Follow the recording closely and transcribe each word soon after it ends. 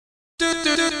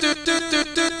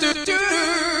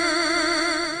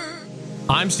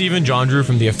I'm Stephen John Drew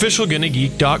from the official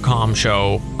GonnaGeek.com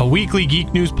show, a weekly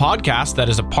geek news podcast that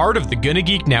is a part of the Gonna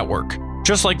Geek Network,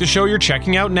 just like the show you're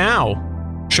checking out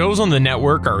now. Shows on the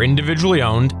network are individually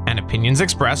owned, and opinions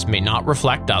expressed may not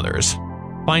reflect others.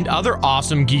 Find other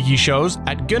awesome geeky shows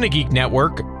at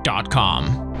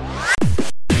GonnaGeekNetwork.com.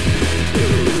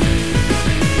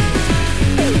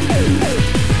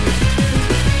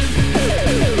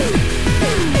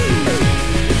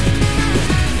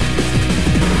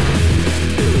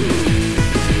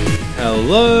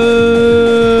 Hello,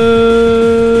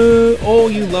 all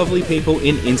you lovely people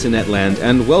in internet land,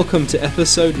 and welcome to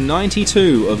episode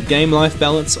 92 of Game Life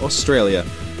Balance Australia.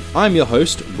 I'm your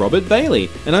host, Robert Bailey,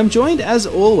 and I'm joined, as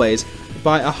always,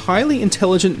 by a highly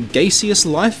intelligent gaseous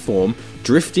life form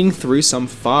drifting through some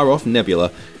far-off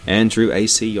nebula, Andrew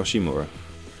A.C. Yoshimura.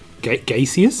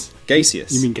 Gaseous?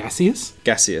 Gaseous. You mean gaseous?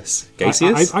 Gaseous.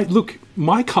 Gaseous? Look,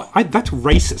 that's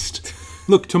racist.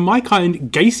 Look, to my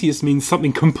kind, gaseous means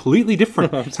something completely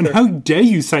different. And how dare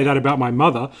you say that about my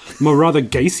mother, my rather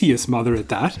gaseous mother at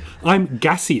that. I'm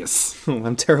gaseous. Oh,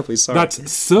 I'm terribly sorry.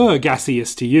 That's Sir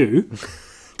Gaseous to you.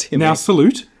 Timmy. Now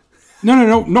salute.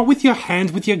 No, not with your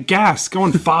hand, with your gas. Go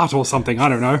and fart or something, I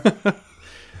don't know.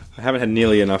 I haven't had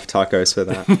nearly enough tacos for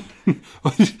that.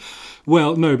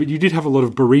 Well, no, but you did have a lot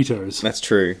of burritos. That's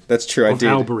true. I did.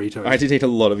 Our burritos. I did eat a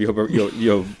lot of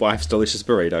your wife's delicious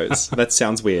burritos. That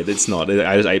sounds weird. It's not.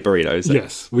 I just ate burritos.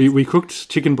 Yes, we cooked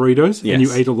chicken burritos, Yes. and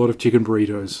you ate a lot of chicken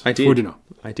burritos I did. for dinner.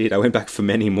 I did. I went back for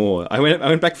many more. I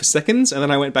went back for seconds, and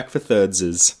then I went back for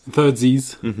thirdses.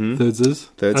 Thirdsies. Mm-hmm. Thirdses.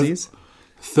 Thirdsies?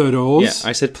 Thirdos. Yeah.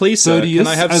 I said, please, sir, can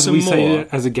I have as some we more? say it,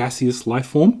 as a gaseous life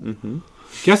form. Mm-hmm.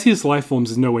 Gaseous life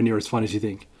forms is nowhere near as fun as you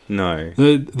think. No.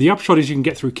 The upshot is you can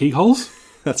get through keyholes.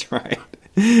 That's right.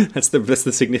 That's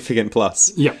the significant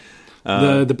plus. Yeah.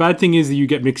 The bad thing is that you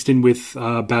get mixed in with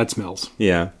bad smells.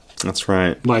 Yeah, that's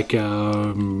right. Like, I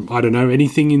don't know,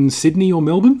 anything in Sydney or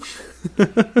Melbourne?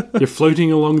 You're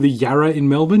floating along the Yarra in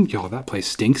Melbourne? God, that place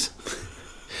stinks.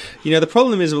 You know, the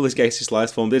problem is with all these gaseous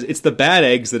life forms, it's the bad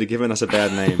eggs that are giving us a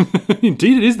bad name.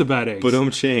 Indeed, it is the bad eggs.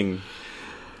 Ba-dum-ching.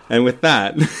 And with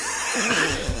that...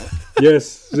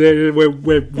 Yes,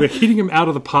 we're hitting him out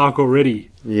of the park already.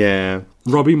 Yeah.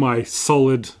 Robbie, my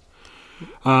solid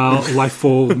life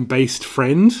form based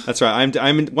friend. That's right.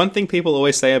 I'm one thing people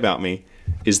always say about me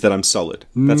is that I'm solid.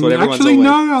 That's what everyone's Actually, always...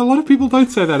 no, a lot of people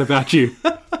don't say that about you.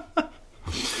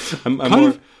 I'm kind more,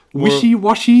 of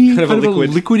wishy-washy, kind of a liquid.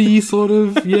 liquidy sort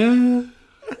of, yeah.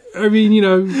 I mean, you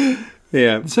know,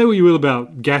 Yeah. say what you will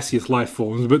about gaseous life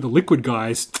forms, but the liquid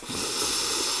guys,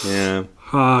 Yeah.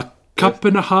 cup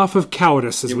and a half of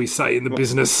cowardice, as we say in the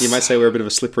business. You might say we're a bit of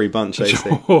a slippery bunch, AC.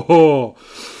 Oh,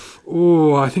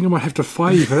 I think I might have to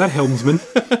fire you for that, helmsman.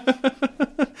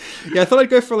 Yeah, I thought I'd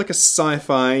go for like a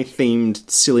sci-fi themed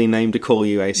silly name to call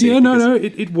you, AC. Yeah, no,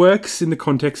 it works in the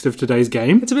context of today's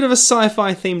game. It's a bit of a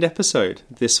sci-fi themed episode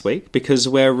this week because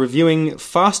we're reviewing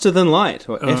Faster Than Light,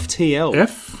 or FTL.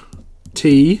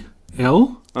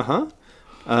 FTL? Uh-huh.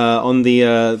 On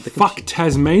the Fuck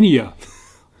Tasmania,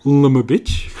 llama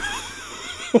bitch.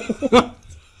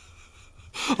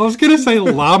 I was going to say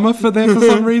llama for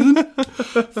some reason.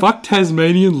 Fuck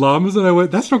Tasmanian llamas, and I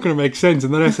went, that's not going to make sense.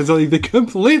 And then I said something that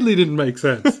completely didn't make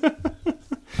sense.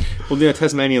 Well, you know,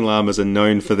 Tasmanian llamas are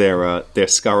known for their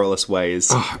scurrilous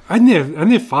ways. And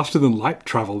they're faster than light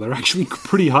travel. They're actually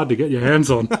pretty hard to get your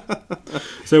hands on.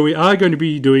 So we are going to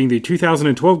be doing the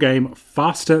 2012 game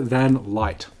Faster Than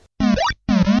Light.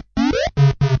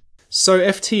 So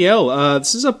FTL,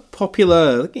 this is a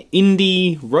popular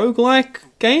indie roguelike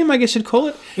game, I guess you'd call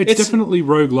it. It's definitely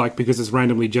roguelike because it's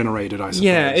randomly generated, I suppose.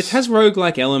 Yeah, it has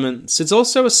roguelike elements. It's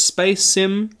also a space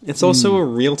sim. It's also a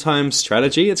real-time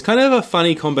strategy. It's kind of a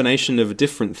funny combination of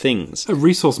different things.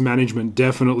 Resource management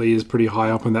definitely is pretty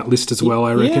high up on that list as well,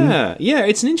 I reckon. Yeah,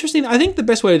 it's an interesting... I think the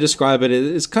best way to describe it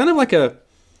is kind of like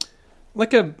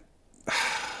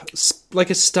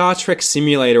a Star Trek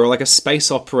simulator or like a space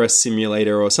opera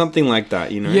simulator or something like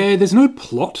that, you know? Yeah, there's no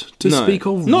plot to speak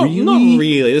of, really. Not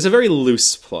really. There's a very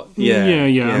loose plot. Yeah.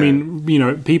 I mean, you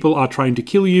know, people are trying to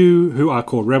kill you who are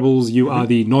called rebels. You are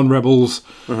the non-rebels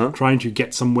trying to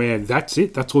get somewhere. That's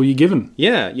it. That's all you're given.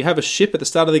 Yeah, you have a ship at the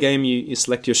start of the game. You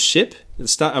select your ship.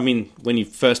 I mean, when you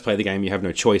first play the game, you have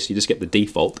no choice. You just get the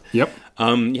default. Yep.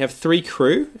 You have 3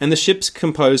 crew, and the ship's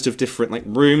composed of different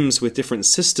rooms with different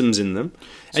systems in them.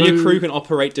 And your crew can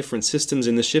operate different systems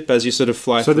in the ship as you sort of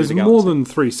fly through the galaxy. So there's more than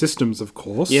 3 systems, of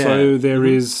course. Yeah. So there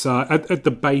is, at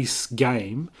the base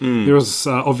game, there is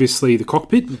obviously the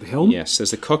cockpit, the helm. Yes,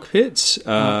 there's the cockpit.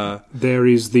 There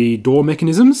is the door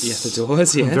mechanisms. Yes, the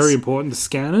doors, yes. Very important. The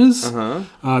scanners,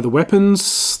 the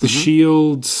weapons, the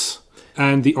shields,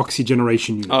 and the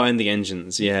oxygenation unit. Oh, and the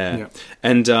engines, yeah.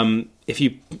 And if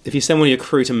you send one of your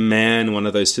crew to man one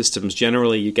of those systems,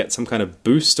 generally you get some kind of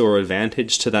boost or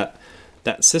advantage to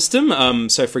that system.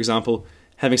 So, for example,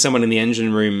 having someone in the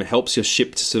engine room helps your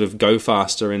ship to sort of go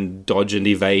faster and dodge and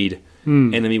evade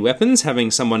enemy weapons.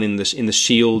 Having someone in the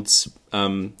shields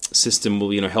system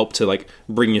will help to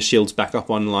bring your shields back up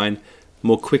online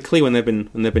more quickly when they've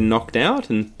been knocked out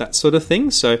and that sort of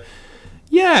thing. So.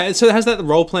 Yeah, so it has that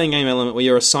role-playing game element where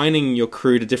you're assigning your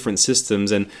crew to different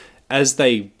systems, and as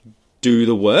they do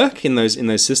the work in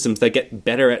those systems, they get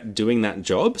better at doing that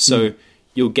job. So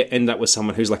you'll end up with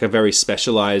someone who's a very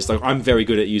specialized, I'm very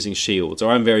good at using shields,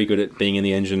 or I'm very good at being in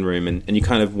the engine room, and you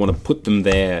kind of want to put them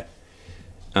there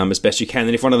as best you can.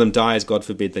 And if one of them dies, God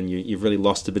forbid, then you've really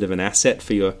lost a bit of an asset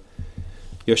for your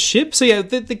ship. So yeah,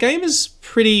 the game is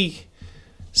pretty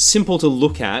simple to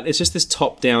look at. It's just this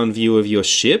top-down view of your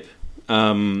ship.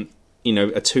 A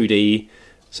 2D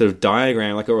sort of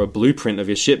diagram, or a blueprint of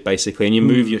your ship, basically, and you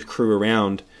move your crew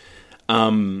around,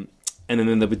 and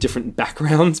then there were different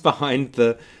backgrounds behind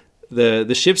the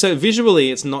ship. So visually,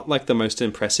 it's not the most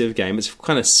impressive game. It's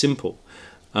kind of simple.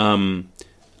 A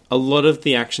lot of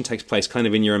the action takes place kind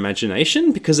of in your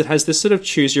imagination because it has this sort of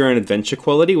choose your own adventure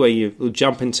quality where you will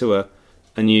jump into a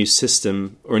new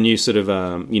system or a new sort of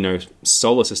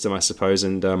solar system, I suppose,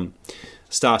 and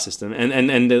star system,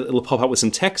 and it'll pop up with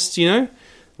some text,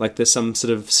 there's some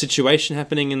sort of situation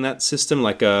happening in that system,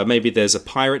 maybe there's a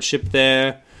pirate ship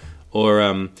there, or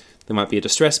there might be a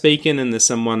distress beacon and there's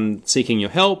someone seeking your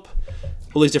help,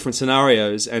 all these different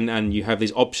scenarios, and you have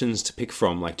these options to pick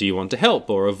from, do you want to help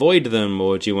or avoid them,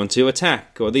 or do you want to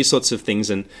attack, or these sorts of things,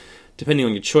 and depending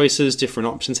on your choices, different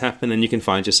options happen, and you can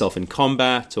find yourself in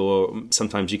combat, or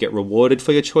sometimes you get rewarded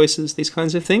for your choices, these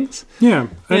kinds of things. Yeah.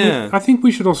 I think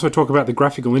we should also talk about the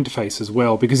graphical interface as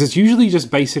well, because it's usually just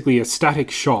basically a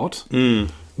static shot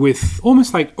with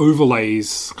almost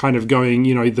overlays kind of going,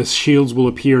 the shields will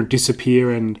appear and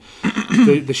disappear, and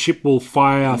the ship will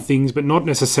fire things, but not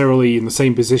necessarily in the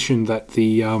same position that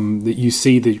that you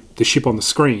see the ship on the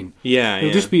screen. Yeah,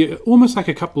 It'll just be almost like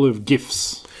a couple of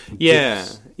GIFs. Yeah.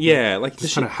 Yeah,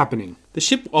 just kind of happening. The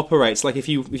ship operates if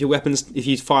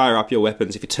you fire up your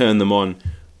weapons, if you turn them on,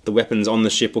 the weapons on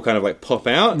the ship will kind of pop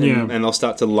out and they'll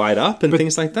start to light up and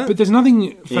things like that. But there's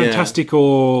nothing fantastic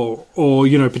or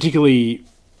particularly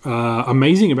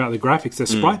amazing about the graphics. They're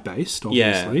sprite based,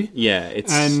 obviously.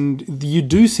 And you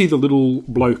do see the little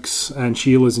blokes and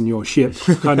Sheilas in your ship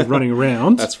kind of running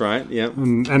around. That's right. Yeah,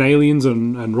 and aliens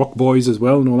and rock boys as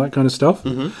well and all that kind of stuff.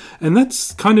 And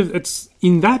that's kind of it's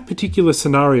in that particular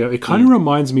scenario. It kind of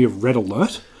reminds me of Red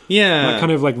Alert. Yeah.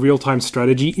 Kind of real-time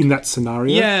strategy in that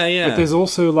scenario. Yeah. But there's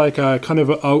also a kind of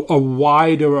a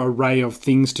wider array of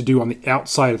things to do on the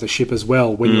outside of the ship as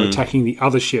well when you're attacking the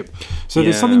other ship. So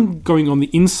there's something going on the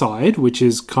inside, which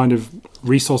is kind of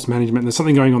resource management. And there's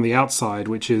something going on the outside,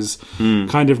 which is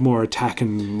kind of more attack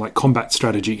and combat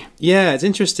strategy. Yeah, it's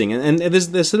interesting. And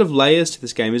there's sort of layers to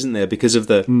this game, isn't there? Because of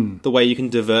the way you can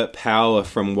divert power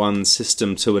from one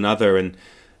system to another. And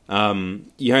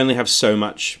you only have so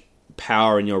much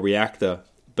power in your reactor,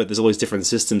 but there's all these different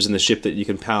systems in the ship that you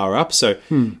can power up, so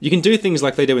you can do things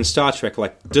like they do in Star Trek,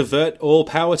 divert all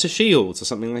power to shields or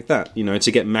something like that,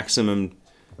 to get maximum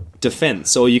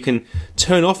defense, or you can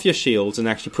turn off your shields and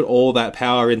actually put all that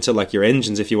power into your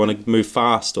engines if you want to move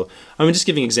fast, or just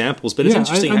giving examples, but it's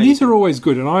interesting. And these are always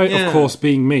good, and I, of course,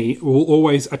 being me, will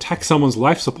always attack someone's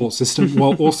life support system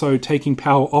while also taking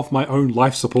power off my own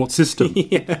life support system.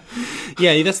 Yeah,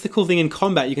 that's the cool thing in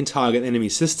combat. You can target enemy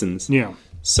systems. Yeah.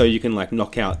 So you can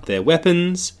knock out their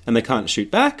weapons and they can't shoot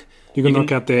back. You can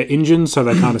knock out their engines so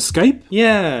they can't escape.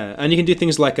 Yeah, and you can do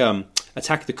things like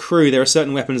attack the crew. There are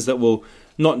certain weapons that will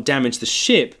not damage the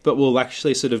ship, but will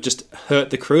actually sort of just hurt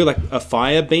the crew, like a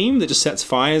fire beam that just sets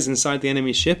fires inside the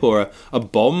enemy ship, or a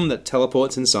bomb that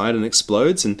teleports inside and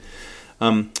explodes. And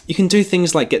you can do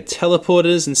things like get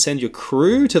teleporters and send your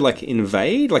crew to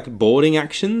invade, boarding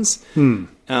actions.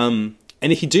 And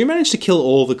if you do manage to kill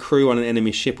all the crew on an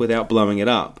enemy ship without blowing it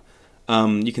up,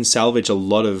 you can salvage a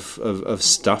lot of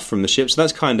stuff from the ship. So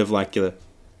that's kind of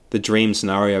the dream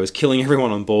scenario, is killing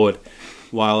everyone on board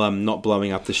while not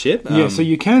blowing up the ship. Yeah, so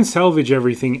you can salvage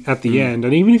everything at the end,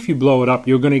 and even if you blow it up,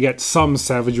 you're going to get some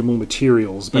salvageable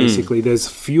materials, basically. There's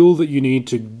fuel that you need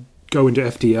to go into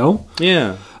FTL.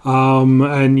 Yeah.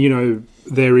 And, you know,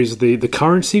 there is the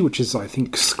currency, which is, I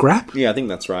think, scrap. Yeah, I think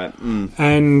that's right.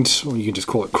 And, well, you can just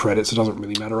call it credits. It doesn't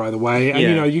really matter either way. And,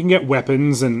 you know, you can get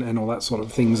weapons and all that sort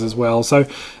of things as well. So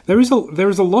there is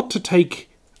a lot to take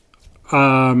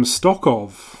stock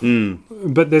of.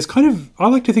 But there's kind of, I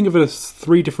like to think of it as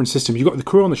 3 different systems. You've got the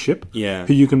crew on the ship,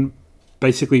 who you can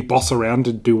basically boss around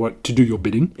to do your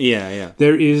bidding. Yeah.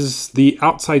 There is the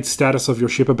outside status of your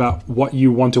ship about what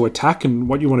you want to attack and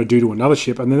what you want to do to another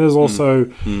ship. And then there's also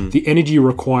the energy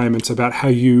requirements about how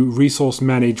you resource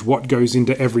manage what goes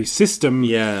into every system.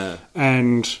 Yeah.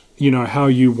 And, you know, how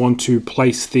you want to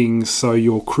place things so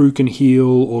your crew can heal,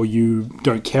 or you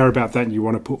don't care about that and you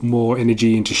want to put more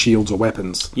energy into shields or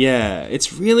weapons. Yeah,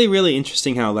 it's really, really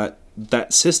interesting how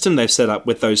that system they've set up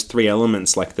with those 3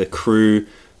 elements, like the crew,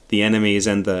 the enemies,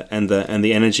 and the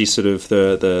energy, sort of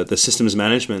the systems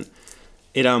management.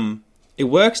 It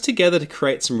works together to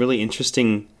create some really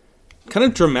interesting, kind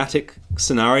of dramatic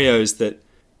scenarios that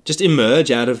just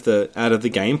emerge out of the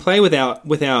gameplay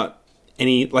without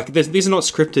any, like, these are not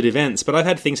scripted events, but I've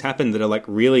had things happen that are like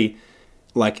really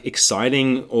like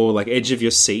exciting or like edge of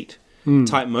your seat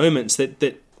type moments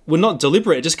that were not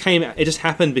deliberate. It just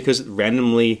happened because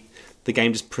randomly the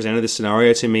game just presented this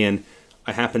scenario to me, and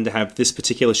I happened to have this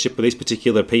particular ship with these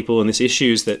particular people and these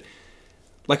issues that,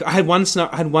 like, I had one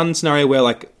scenario where,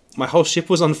 like, my whole ship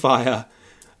was on fire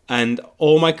and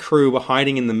all my crew were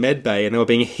hiding in the med bay and they were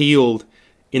being healed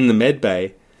in the med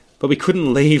bay, but we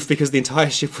couldn't leave because the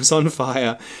entire ship was on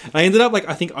fire. And I ended up, like,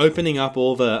 I think opening up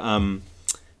all the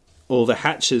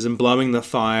hatches and blowing the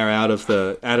fire out of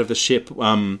the ship,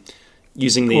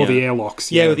 using the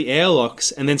airlocks. Yeah, with the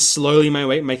airlocks, and then slowly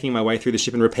making my way through the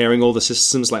ship and repairing all the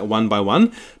systems, like, one by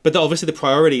one. But obviously the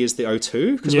priority is the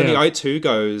O2, because when the O2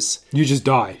 goes, you just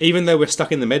die. Even though we're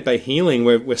stuck in the medbay healing,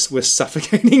 we're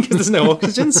suffocating because there's no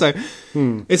oxygen. So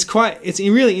it's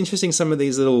really interesting, some of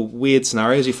these little weird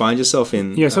scenarios you find yourself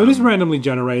in. Yeah, so it is randomly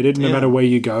generated. No matter where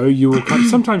you go, you will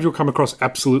sometimes you'll come across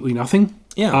absolutely nothing.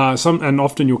 Yeah. And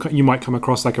often you might come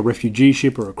across, like, a refugee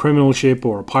ship or a criminal ship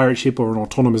or a pirate ship or an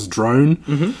autonomous drone.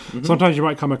 Sometimes you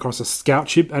might come across a scout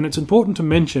ship, and it's important to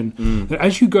mention that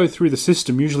as you go through the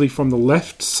system, usually from the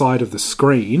left side of the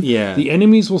screen, the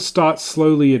enemies will start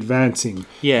slowly advancing.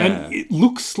 Yeah. And it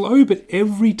looks slow, but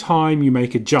every time you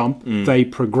make a jump, they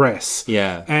progress.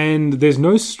 Yeah. And there's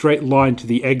no straight line to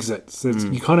the exits.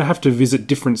 You kind of have to visit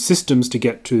different systems to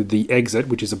get to the exit,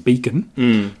 which is a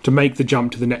beacon, to make the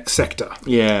jump to the next sector.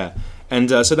 Yeah. And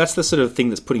so that's the sort of thing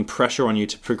that's putting pressure on you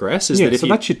to progress. That's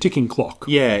your ticking clock.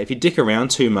 Yeah, if you dick around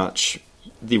too much,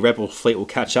 the rebel fleet will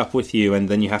catch up with you, and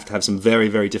then you have to have some very,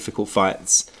 very difficult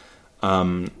fights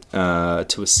to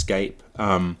escape.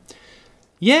 So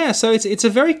it's a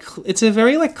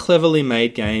very like cleverly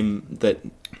made game that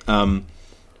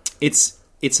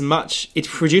it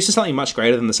produces something much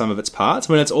greater than the sum of its parts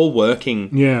when it's all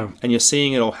working. Yeah, and you're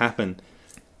seeing it all happen.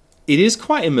 It is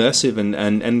quite immersive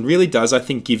and really does, I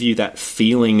think, give you that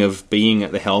feeling of being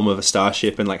at the helm of a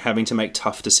starship and, like, having to make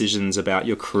tough decisions about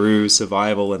your crew,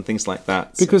 survival, and things like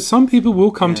that. Because some people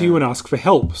will come to you and ask for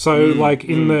help. So, like,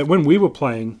 when we were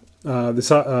playing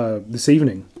this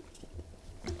evening,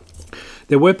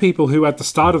 there were people who, at the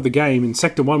start of the game in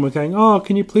Sector 1, were going, "Oh,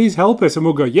 can you please help us?" And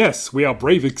we'll go, "Yes, we are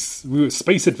brave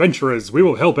space adventurers. We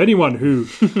will help anyone who,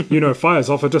 fires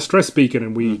off a distress beacon."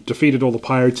 And we defeated all the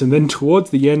pirates. And then towards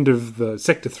the end of the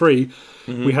Sector 3,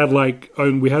 we had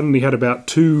only had about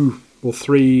 2 or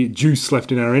 3 juice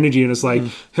left in our energy. And it's like,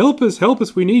 help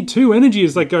us, we need 2 energy.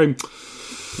 It's like going,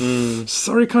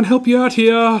 sorry, can't help you out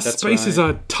here. Space is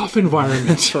a tough environment.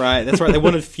 That's right. They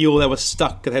wanted fuel. They were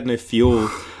stuck. They had no fuel.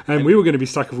 And we were going to be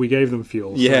stuck if we gave them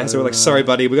fuel. Yeah, so we're like, sorry,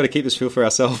 buddy, we've got to keep this fuel for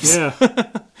ourselves. Yeah.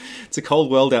 It's a cold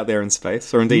world out there in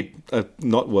space, or indeed, a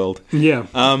not world. Yeah.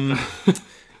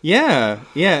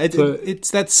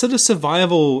 It's that sort of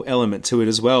survival element to it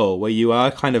as well, where you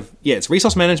are kind of, it's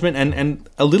resource management and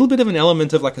a little bit of an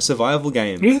element of, like, a survival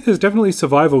game. Yeah, there's definitely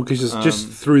survival, because just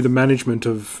through the management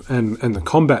of and the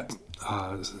combat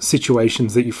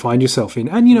situations that you find yourself in.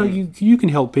 And, you can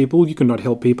help people, you can not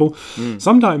help people.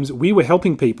 Sometimes we were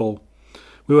helping people.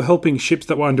 We were helping ships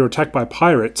that were under attack by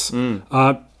pirates.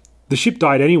 The ship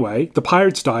died anyway, the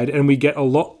pirates died, and we get a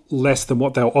lot less than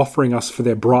what they were offering us for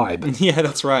their bribe. Yeah,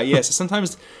 that's right. Yeah, so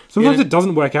sometimes it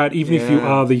doesn't work out, even if you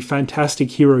are the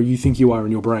fantastic hero you think you are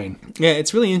in your brain. Yeah,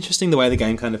 it's really interesting the way the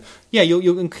game kind of... Yeah,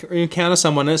 you'll encounter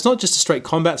someone, and it's not just a straight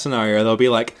combat scenario. They'll be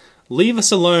like, leave us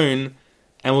alone,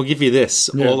 and we'll give you this.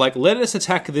 Yeah. Or, like, let us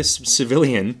attack this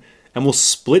civilian, and we'll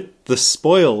split the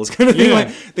spoils, kind of thing. Yeah.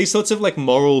 Like these sorts of like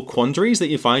moral quandaries that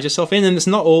you find yourself in, and it's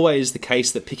not always the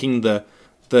case that picking the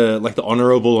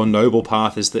honourable or noble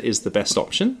path is the best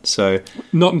option. So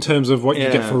Not in terms of what you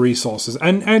get Yeah. for resources.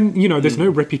 And you know, there's no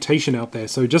reputation out there.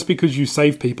 So just because you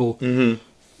save people,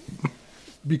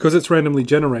 because it's randomly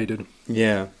generated,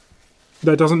 yeah,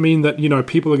 that doesn't mean that, you know,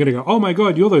 people are going to go, oh my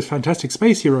god, you're those fantastic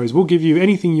space heroes. We'll give you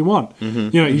anything you want.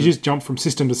 You know, you just jump from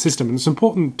system to system. And it's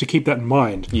important to keep that in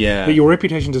mind. Yeah. That your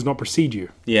reputation does not precede you.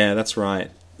 yeah, that's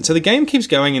right. So the game keeps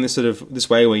going in this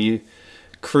way where you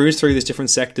cruise through these different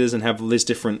sectors and have these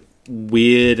different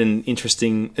weird and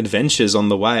interesting adventures on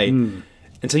the way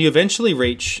until you eventually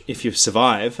reach, if you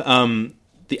survive,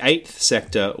 the 8th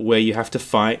sector where you have to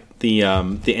fight the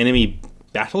enemy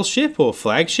battleship or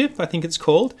flagship, I think it's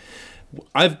called.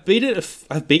 I've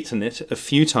beaten it a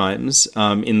few times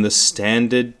in the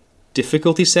standard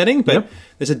difficulty setting, but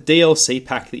there's a DLC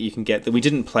pack that you can get that we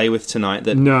didn't play with tonight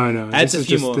that No. adds This a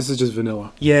few is more. This is just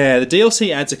vanilla. Yeah, the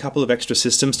DLC adds a couple of extra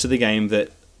systems to the game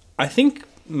that I think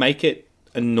make it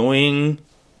annoying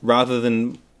rather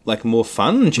than like more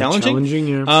fun and challenging.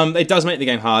 yeah. It does make the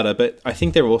game harder, but I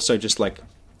think they're also just like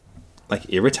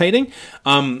irritating.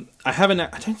 I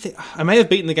may have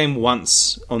beaten the game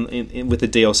once with the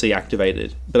DLC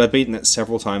activated, but I've beaten it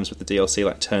several times with the DLC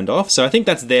like turned off. So I think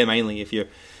that's there mainly if you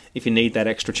need that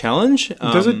extra challenge.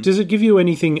 Does it give you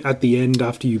anything at the end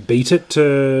after you beat it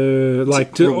to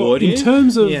reward in you?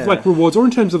 terms of Yeah. like rewards or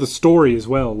in terms of the story as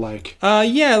well? Like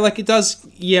Yeah, like it does.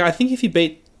 Yeah, I think if you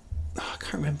beat, I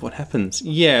can't remember what happens.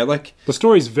 Yeah, like the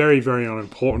story is very, very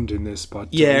unimportant in this, but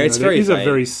Yeah, it's there very is a vague.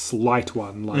 very slight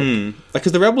one. Like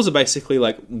because the rebels are basically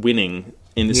like winning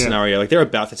in this Yeah. scenario. Like they're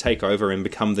about to take over and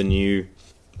become the new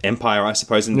empire, I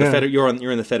suppose. And Yeah. you're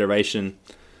in the Federation.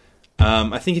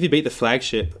 I think if you beat the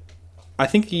flagship, I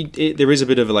think there is a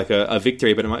bit of like a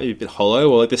victory, but it might be a bit hollow.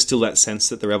 Or like there's still that sense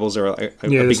that the rebels are a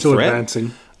they're big still threat.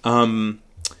 advancing.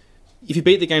 If you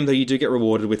beat the game, though, you do get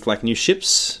rewarded with like new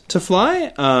ships to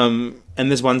fly. And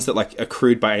there's ones that like are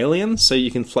crewed by aliens, so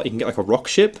you can fly. You can get like a rock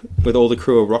ship with all the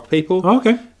crew of rock people. Oh,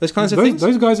 okay, Those kinds of things.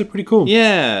 Those guys are pretty cool.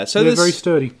 Yeah, so they're there's very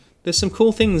sturdy. there's some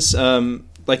cool things.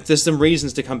 Like there's some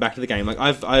reasons to come back to the game. Like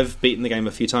I've beaten the game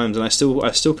a few times, and I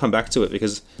still come back to it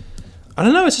because I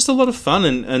don't know. It's just a lot of fun,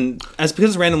 and because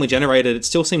it's randomly generated, it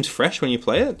still seems fresh when you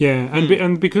play it. Yeah,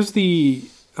 and because the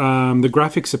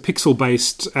graphics are pixel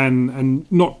based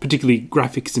and not particularly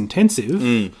graphics intensive,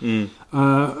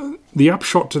 the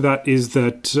upshot to that is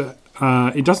that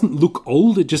it doesn't look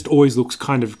old. It just always looks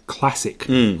kind of classic.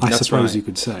 I that's suppose right. you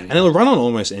could say. And it'll run on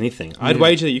almost anything. I'd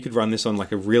wager that you could run this on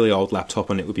like a really old laptop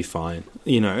and it would be fine.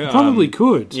 You know, Probably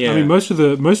could. yeah. I mean, most of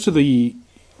the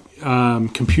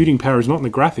computing power is not in the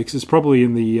graphics. It's probably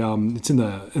in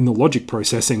the logic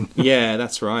processing. Yeah,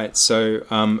 that's right. So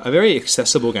a very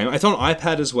accessible game. It's on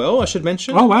iPad as well, I should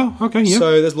mention. Oh wow! Okay, yeah.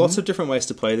 So there's lots of different ways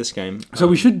to play this game. So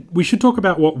we should talk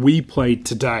about what we played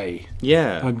today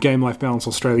Yeah. at Game Life Balance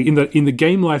Australia in the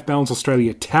Game Life Balance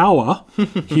Australia Tower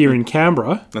here in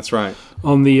Canberra That's right.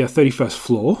 on the 31st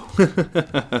floor.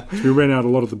 We rent out a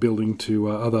lot of the building to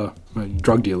other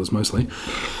drug dealers mostly.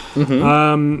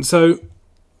 So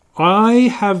I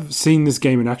have seen this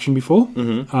game in action before.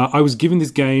 I was given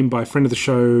this game by a friend of the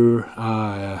show,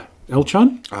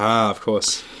 Elchan. Ah, of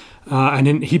course. And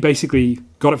then he basically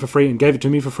got it for free and gave it to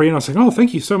me for free. And I was like, oh,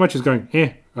 thank you so much. He's going,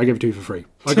 I gave it to you for free.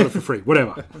 I got it for free,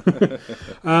 whatever.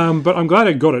 But I'm glad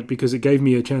I got it because it gave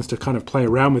me a chance to kind of play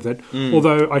around with it.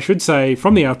 Although I should say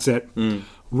from the outset,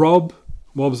 Rob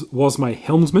was my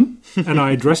helmsman, and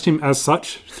I addressed him as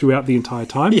such throughout the entire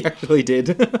time. He actually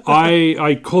did.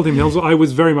 I called him helmsman. I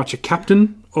was very much a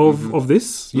captain of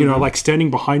this, you know, like standing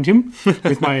behind him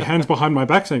with my hands behind my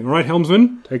back saying, all right,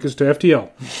 helmsman, take us to FTL.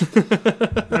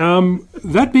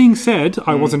 That being said,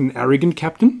 I wasn't an arrogant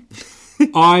captain.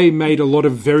 I made a lot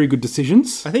of very good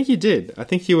decisions. I think you did. I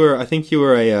think you were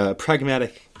a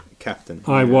pragmatic captain.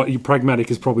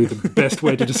 Pragmatic is probably the best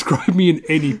way to describe me in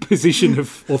any position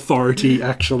of authority,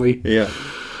 actually. Yeah.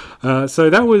 So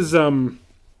that was...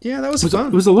 Yeah, that was fun.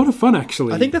 It was a lot of fun,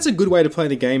 actually. I think that's a good way to play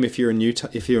the game if you're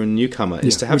a newcomer,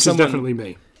 is to have which someone is definitely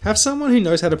me. have someone who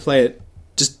knows how to play it.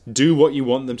 Just do what you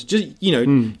want them to. Just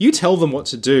you tell them what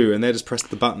to do, and they just press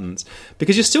the buttons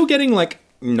because you're still getting like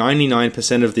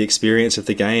 99% of the experience of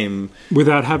the game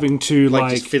Without having to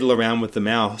like just fiddle around with the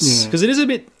mouse because it is a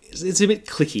bit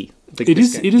clicky. It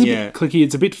is a bit clicky.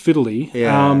 It's a bit fiddly.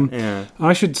 Yeah.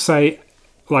 I should say,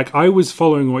 like, I was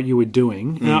following what you were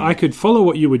doing. Now, I could follow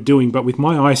what you were doing, but with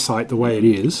my eyesight the way it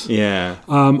is, Yeah.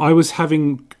 I was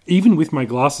having, even with my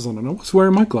glasses on, and I was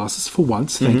wearing my glasses for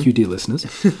once, thank you, dear listeners,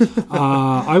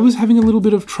 I was having a little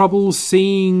bit of trouble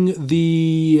seeing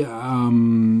the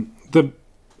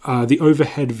the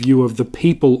overhead view of the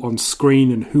people on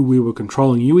screen and who we were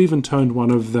controlling. You even turned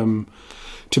one of them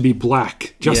to be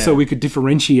black, just so we could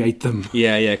differentiate them.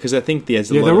 Yeah, because I think there's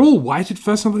a lot they're all white at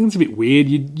first. I think it's a bit weird.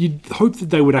 You'd hope that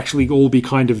they would actually all be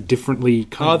kind of differently,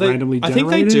 randomly generated. I think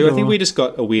they do. I think we just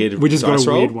got a weird dice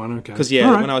roll. Weird one, okay. Because,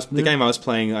 when I was the game I was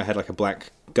playing, I had like a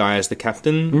black guy as the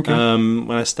captain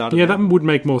when I started. Yeah, that would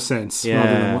make more sense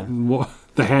rather than what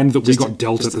the hand that we got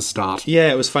dealt at the start. Yeah,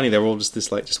 it was funny. They were all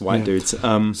just white dudes.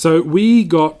 So we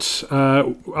got,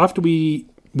 after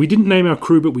we didn't name our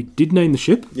crew, but we did name the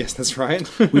ship. Yes, that's right.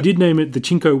 We did name it the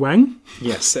Chinko Wang.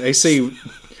 Yes, AC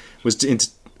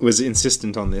was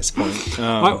insistent on this point.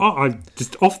 I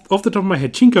just off the top of my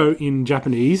head, Chinko in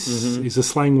Japanese is a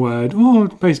slang word. Oh,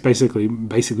 basically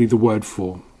the word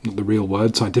for, not the real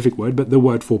word, scientific word, but the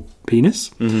word for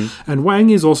penis. And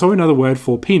Wang is also another word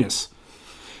for penis.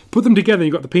 Put them together,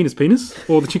 you got the penis,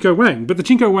 or the Chinko Wang. But the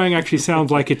Chinko Wang actually sounds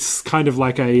like it's kind of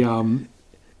like a.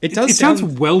 It sounds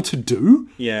well-to-do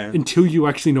until you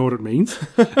actually know what it means.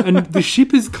 And the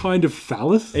ship is kind of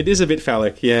phallus. It is a bit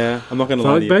phallic, yeah. I'm not going to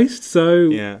lie to you. Phallic-based, so...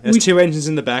 Yeah, there's two engines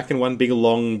in the back and one big,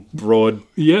 long, broad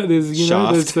there's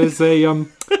shaft. There's a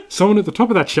someone at the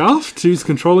top of that shaft who's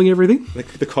controlling everything.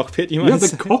 The cockpit, you might say.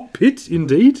 Yeah, the cockpit,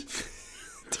 indeed.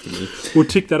 We'll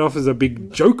tick that off as a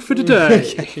big joke for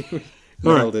today.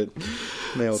 Nailed it.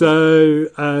 So,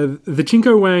 the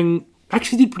Chinko Wang...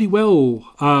 actually did pretty well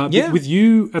with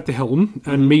you at the helm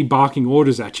and me barking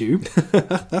orders at you.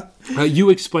 You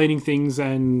explaining things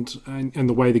and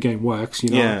the way the game works.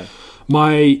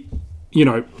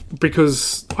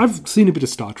 Because I've seen a bit of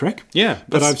Star Trek. Yeah,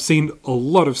 but I've seen a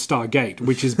lot of Stargate,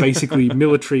 which is basically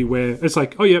military, where it's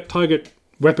like, target,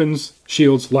 weapons,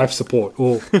 shields, life support,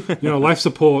 or life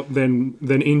support, then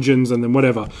engines, and then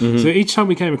whatever. So each time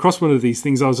we came across one of these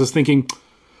things, I was just thinking,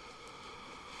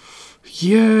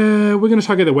 yeah, we're going to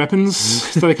target their weapons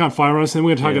so they can't fire on us, and we're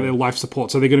going to target their life support,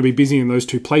 so they're going to be busy in those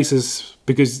two places,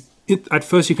 because at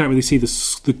first you can't really see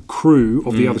the crew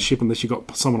of the other ship unless you've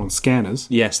got someone on scanners.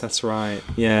 Yes, that's right.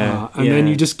 Yeah. Then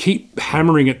you just keep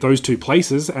hammering at those two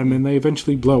places, and then they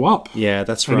eventually blow up. Yeah,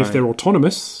 that's right. And if they're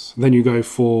autonomous, then you go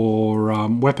for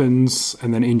weapons,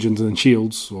 and then engines, and then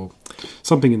shields, or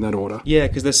something in that order. Yeah,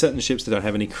 because there's certain ships that don't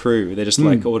have any crew. They're just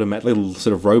like automatic little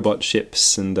sort of robot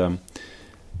ships, and...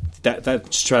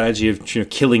 That strategy of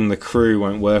killing the crew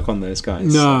won't work on those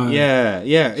guys. No.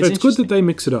 Yeah. So it's good that they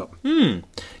mix it up.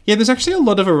 Yeah, there's actually a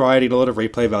lot of variety, a lot of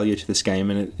replay value to this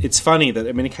game, and it's funny that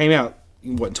it came out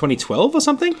 2012 or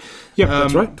something. Yeah,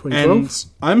 that's right, 2012. And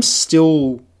I'm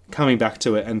still coming back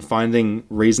to it and finding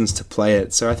reasons to play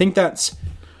it. So I think that's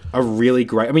a really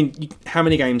great. How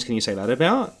many games can you say that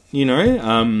about?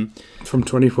 From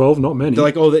 2012, not many.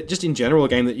 That just in general, a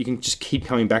game that you can just keep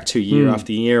coming back to year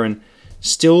after year and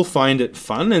still find it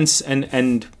fun,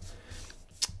 and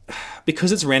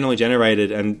because it's randomly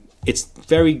generated and it's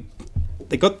very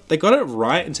they got it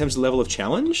right in terms of level of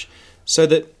challenge, so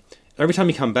that every time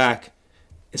you come back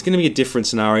it's going to be a different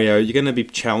scenario. You're going to be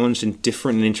challenged in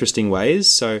different and interesting ways.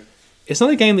 So it's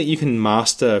not a game that you can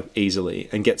master easily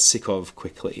and get sick of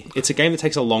quickly. It's a game that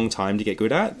takes a long time to get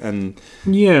good at, and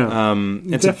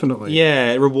definitely.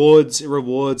 It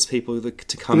rewards people to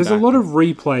come back. There's a lot of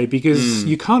replay because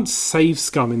you can't save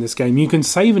scum in this game. You can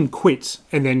save and quit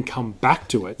and then come back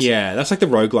to it. Yeah, that's like the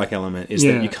roguelike element, is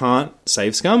that you can't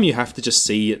save scum. You have to just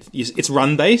see it. It's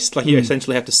run-based. You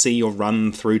essentially have to see your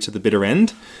run through to the bitter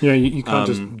end. Yeah, you can't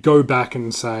just go back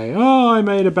and say, I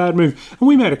made a bad move. And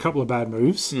we made a couple of bad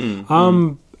moves.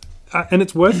 And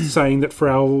it's worth saying that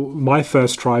for my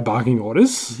first try barking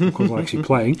orders, because I'm actually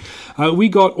playing, we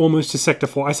got almost to Sector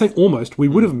 4. I say almost. We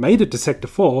would have made it to Sector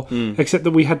 4, except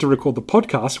that we had to record the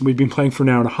podcast, and we'd been playing for an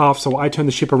hour and a half, so I turned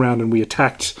the ship around and we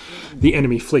attacked the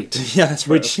enemy fleet. Yeah, that's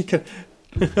right.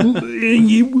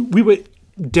 We were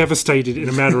devastated in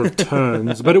a matter of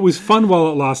turns, but it was fun while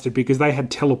it lasted because they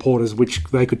had teleporters which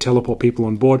they could teleport people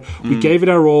on board. We gave it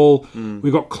our all.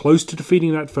 We got close to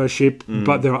defeating that first ship,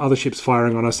 but there were other ships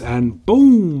firing on us, and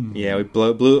boom! Yeah, we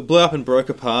blew up and broke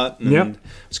apart, and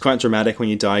it's quite dramatic when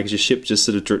you die because your ship just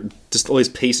sort of just all these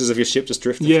pieces of your ship just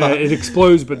drift apart. Yeah, it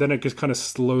explodes, but then it just kind of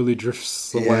slowly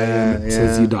drifts away and it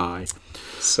says you die.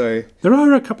 So there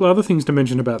are a couple of other things to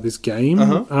mention about this game.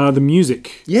 The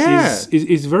music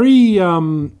is very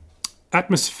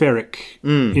atmospheric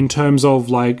in terms of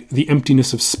the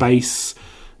emptiness of space.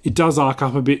 It does arc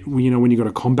up a bit, when you've got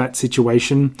a combat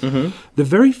situation. The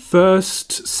very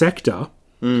first sector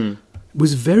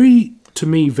was to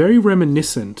me very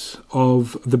reminiscent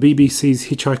of the BBC's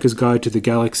Hitchhiker's Guide to the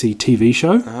Galaxy TV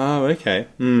show. Oh, okay.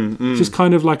 Just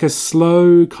kind of like a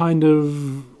slow kind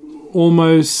of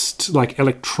almost like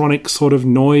electronic sort of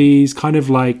noise, kind of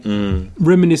like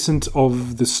reminiscent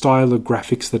of the style of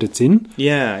graphics that it's in.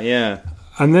 Yeah.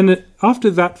 And then after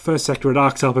that first sector, it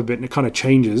arcs up a bit and it kind of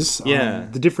changes. Yeah.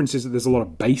 The difference is that there's a lot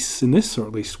of bass in this, or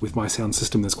at least with my sound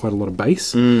system, there's quite a lot of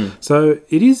bass. So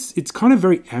it's kind of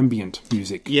very ambient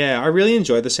music. Yeah, I really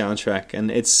enjoy the soundtrack, and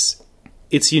it's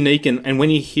unique. And when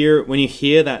you hear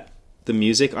that the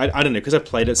music, I don't know, because I've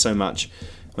played it so much.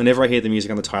 Whenever I hear the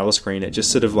music on the title screen, it just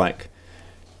sort of like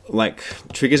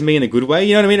triggers me in a good way.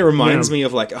 You know what I mean? It reminds me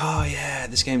of like, oh yeah,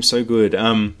 this game's so good.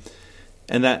 And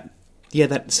that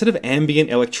sort of ambient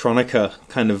electronica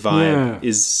kind of vibe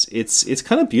is it's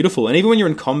kind of beautiful. And even when you're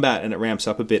in combat and it ramps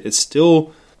up a bit, it's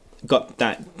still got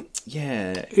that.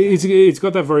 Yeah, it's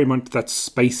got that very much that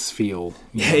space feel.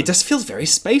 Yeah, it just feels very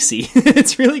spacey.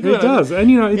 It's really good. It does,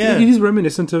 and it is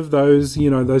reminiscent of those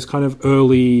those kind of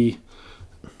early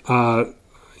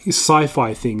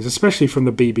sci-fi things, especially from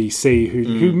the BBC,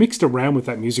 who mixed around with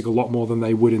that music a lot more than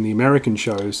they would in the American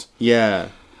shows. Yeah.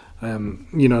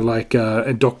 Like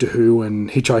Doctor Who and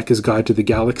Hitchhiker's Guide to the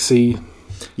Galaxy.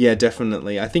 Yeah,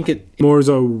 definitely. I think it more as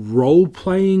a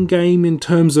role-playing game in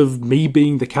terms of me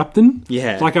being the captain.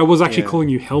 Yeah. Like I was actually calling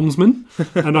you helmsman,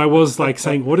 and I was like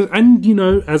saying orders. And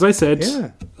as I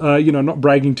said, not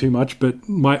bragging too much, but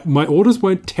my orders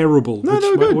weren't terrible. No, they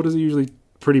were my good. orders are usually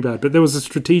pretty bad, but there was a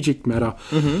strategic matter.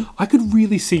 I could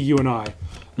really see you and I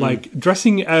like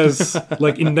dressing as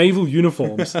like in naval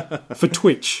uniforms for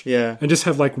Twitch, and just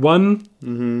have like one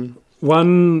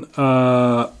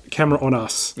camera on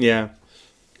us,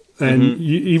 and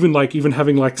you even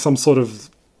having like some sort of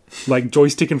like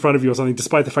joystick in front of you or something,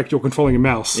 despite the fact you're controlling a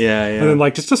mouse, and then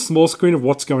like just a small screen of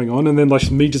what's going on, and then like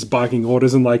me just barking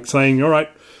orders and like saying, all right,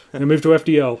 and move to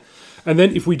FDL, and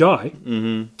then if we die,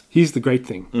 here's the great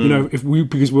thing,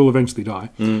 because we'll eventually die,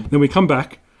 then we come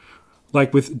back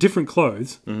like with different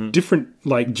clothes, different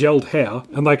like gelled hair,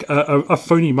 and like a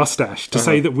phony mustache to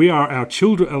say that we are our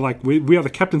children, like we are the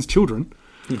captain's children.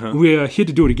 We are here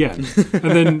to do it again.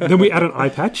 And then we add an eye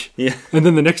patch. Yeah. And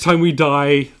then the next time we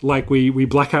die, like we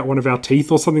black out one of our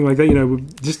teeth or something like that.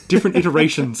 Just different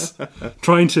iterations,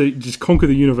 trying to just conquer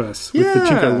the universe with the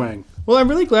Chinko Wang. Well, I'm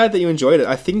really glad that you enjoyed it.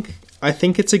 I think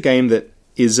it's a game that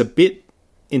is a bit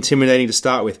intimidating to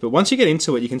start with, but once you get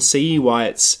into it, you can see why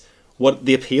it's what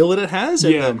the appeal that it has.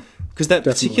 Because that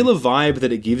particular vibe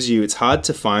that it gives you, it's hard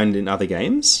to find in other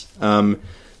games.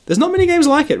 There's not many games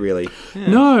like it, really. Yeah.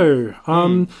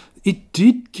 No. It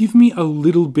did give me a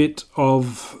little bit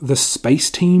of the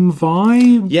Space Team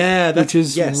vibe. Yeah, which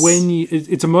is when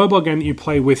it's a mobile game that you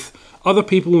play with other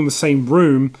people in the same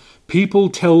room.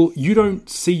 People you don't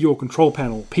see your control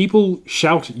panel. People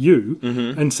shout at you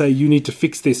and say you need to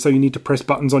fix this, so you need to press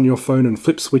buttons on your phone and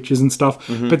flip switches and stuff.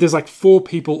 But there's like 4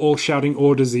 people all shouting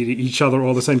orders at each other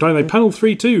all at the same time. They panel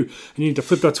 3 too, and you need to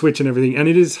flip that switch and everything. And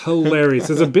it is hilarious.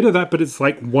 There's a bit of that, but it's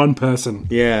like one person.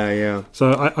 Yeah.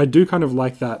 So I do kind of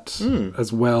like that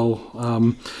as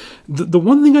well. The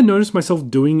one thing I noticed myself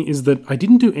doing is that I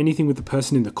didn't do anything with the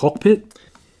person in the cockpit.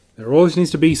 There always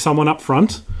needs to be someone up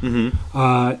front.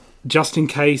 Just in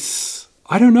case,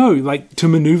 I don't know, like to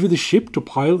maneuver the ship, to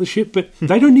pilot the ship, but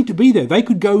they don't need to be there. They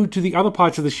could go to the other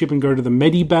parts of the ship and go to the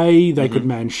medibay. They could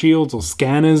man shields or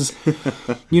scanners.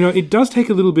 It does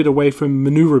take a little bit away from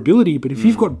maneuverability, but if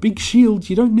you've got big shields,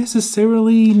 you don't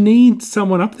necessarily need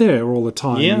someone up there all the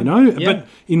time, But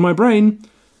in my brain,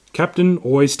 Captain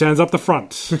always stands up the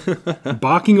front,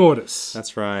 barking orders.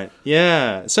 That's right.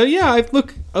 Yeah. So,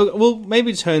 we'll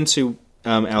maybe turn to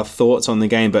our thoughts on the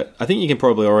game, but I think you can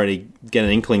probably already get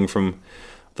an inkling from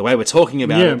the way we're talking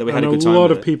about it that we had a good time. A lot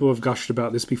of people have gushed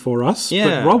about this before us.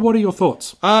 Yeah. But Rob, what are your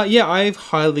thoughts? I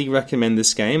highly recommend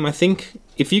this game. I think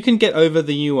if you can get over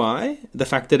the UI, the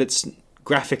fact that it's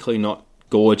graphically not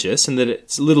gorgeous and that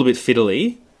it's a little bit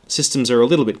fiddly, systems are a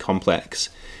little bit complex,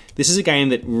 this is a game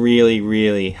that really,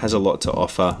 really has a lot to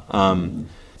offer.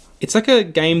 It's like a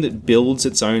game that builds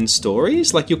its own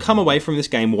stories. Like, you'll come away from this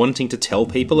game wanting to tell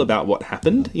people about what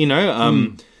happened,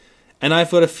 And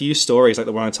I've got a few stories, like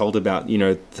the one I told about,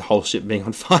 the whole ship being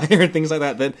on fire and things like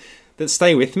that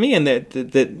stay with me, and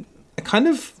that are kind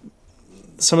of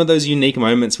some of those unique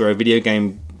moments where a video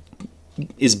game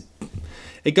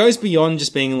it goes beyond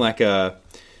just being like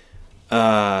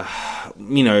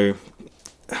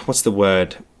what's the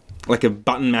word? Like a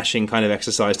button mashing kind of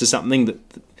exercise to something that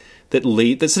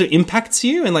sort of impacts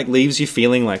you and like leaves you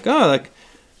feeling like, I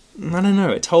don't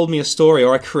know, it told me a story,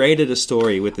 or I created a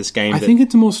story with this game. I think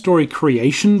it's more story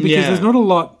creation, because there's not a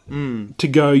lot to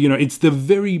go, it's the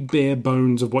very bare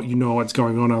bones of what what's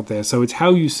going on out there. So it's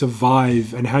how you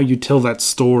survive and how you tell that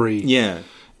story. Yeah.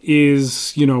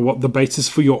 is, what the basis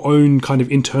for your own kind of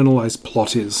internalized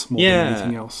plot is more than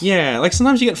anything else. Yeah, like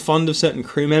sometimes you get fond of certain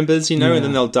crew members, and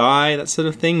then they'll die, that sort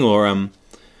of thing. Or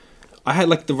I had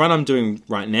like the run I'm doing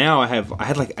right now. I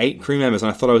had like 8 crew members,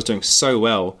 and I thought I was doing so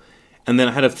well. And then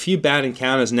I had a few bad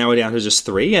encounters. Now we're down to just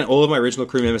 3, and all of my original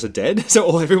crew members are dead.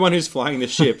 So everyone who's flying the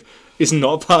ship is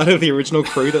not part of the original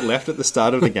crew that left at the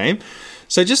start of the game.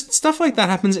 So just stuff like that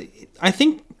happens. I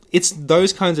think it's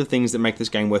those kinds of things that make this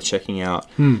game worth checking out.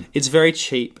 It's very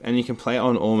cheap, and you can play it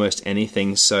on almost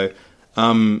anything. So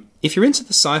if you're into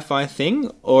the sci-fi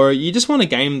thing, or you just want a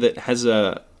game that has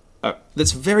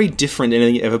that's very different than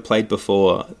anything you ever played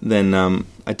before, then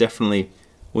I definitely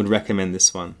would recommend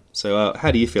this one. So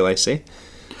how do you feel, AC?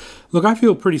 Look, I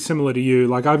feel pretty similar to you.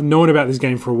 Like, I've known about this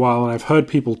game for a while, and I've heard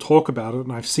people talk about it,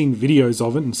 and I've seen videos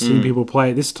of it and seen people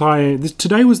play it.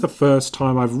 Today was the first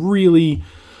time I've really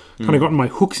kind of gotten my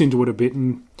hooks into it a bit,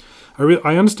 and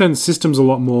I understand the systems a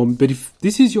lot more. But if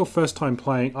this is your first time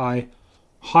playing, I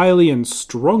highly and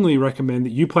strongly recommend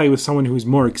that you play with someone who is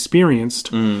more experienced,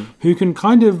 who can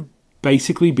kind of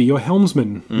basically be your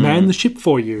helmsman, man the ship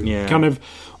for you,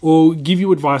 or give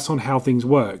you advice on how things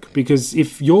work. Because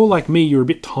if you're like me, you're a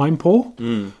bit time poor,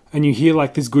 and you hear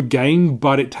like this good game,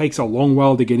 but it takes a long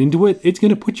while to get into it, it's going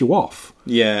to put you off.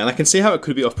 Yeah, and I can see how it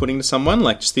could be off-putting to someone,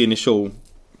 like just the initial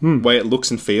way it looks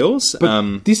and feels.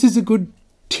 But this is a good,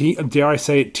 dare I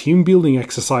say it, team-building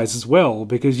exercise as well,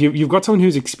 because you've got someone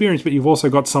who's experienced, but you've also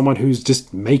got someone who's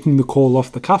just making the call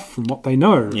off the cuff from what they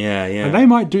know. Yeah. And they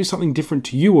might do something different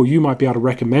to you, or you might be able to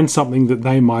recommend something that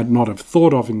they might not have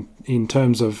thought of in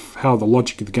terms of how the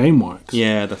logic of the game works.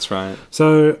 Yeah, that's right.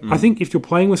 So I think if you're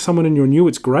playing with someone and you're new,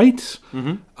 it's great.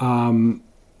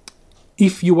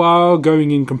 If you are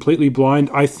going in completely blind,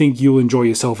 I think you'll enjoy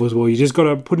yourself as well. You just got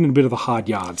to put in a bit of the hard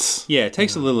yards. Yeah, it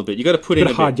takes a little bit. You got to put in a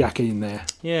bit of hard yakka in there.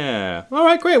 Yeah. All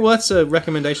right, great. Well, that's a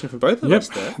recommendation for both of us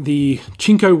there. The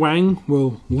Chinko Wang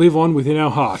will live on within our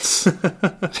hearts.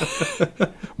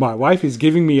 My wife is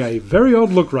giving me a very odd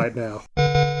look right now.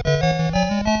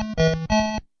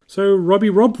 So, Rob,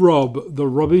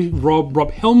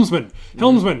 Helmsman.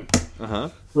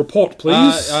 Report,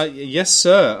 please. Yes,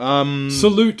 sir.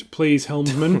 Salute, please,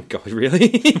 Helmsman. Oh, God,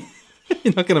 really?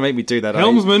 You're not going to make me do that,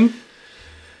 Helmsman.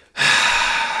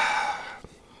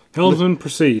 Helmsman,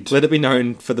 proceed. Let it be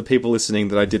known for the people listening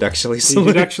that I did actually salute.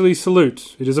 You did actually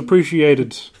salute. It is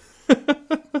appreciated. All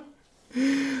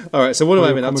right, so what have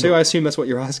I been up to? I assume that's what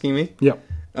you're asking me. Yep.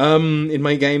 In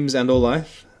my games and or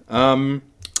life.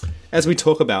 As we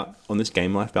talk about on this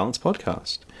Game Life Balance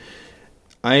podcast.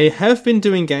 I have been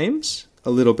doing games a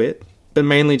little bit, but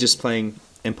mainly just playing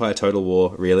Empire Total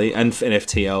War, really, and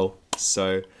FTL.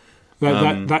 So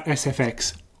that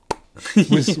SFX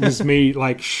was me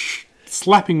like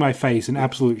slapping my face in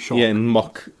absolute shock. Yeah, and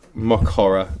mock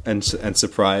horror and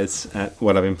surprise at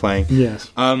what I've been playing.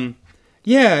 Yes.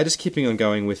 Yeah, just keeping on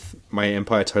going with my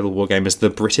Empire Total War game as the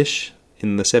British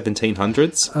in the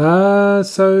 1700s.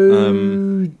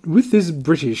 With this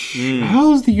British,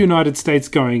 how's the United States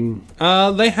going?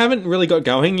 They haven't really got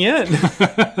going yet.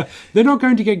 They're not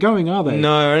going to get going, are they?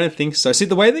 No, I don't think so. See,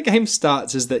 the way the game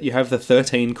starts is that you have the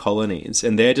 13 colonies,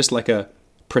 and they're just like a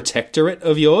protectorate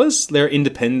of yours. They're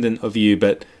independent of you,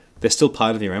 but they're still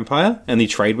part of your empire, and you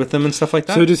trade with them and stuff like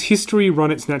that. So does history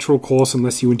run its natural course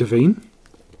unless you intervene?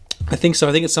 I think so.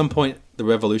 I think at some point the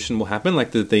revolution will happen,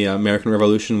 like the American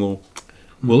Revolution will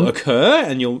occur,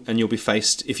 and you'll be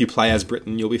faced, if you play as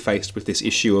Britain, you'll be faced with this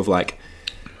issue of like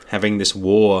having this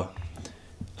war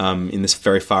in this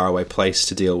very far away place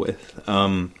to deal with.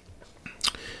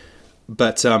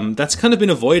 But that's kind of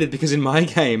been avoided because in my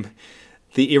game,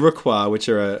 the Iroquois, which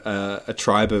are a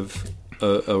tribe of,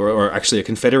 or actually a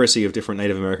confederacy of different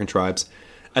Native American tribes,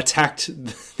 attacked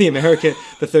the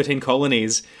 13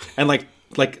 colonies and like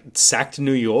sacked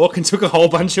New York and took a whole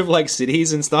bunch of like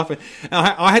cities and stuff. And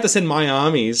I had to send my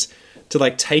armies to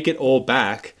like take it all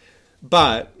back.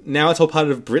 But now it's all part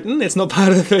of Britain. It's not part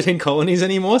of the 13 colonies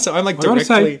anymore. So I'm like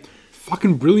directly...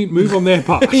 fucking brilliant move on their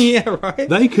part. Yeah, right?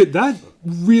 That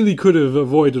really could have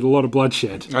avoided a lot of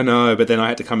bloodshed. I know, but then I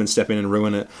had to come and step in and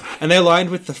ruin it. And they aligned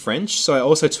with the French, so I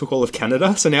also took all of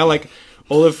Canada. So now like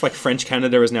all of like French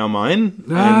Canada is now mine.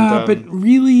 But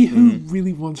really, who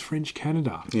really wants French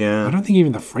Canada? Yeah. I don't think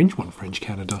even the French want French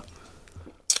Canada.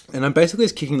 And I'm basically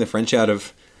just kicking the French out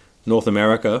of North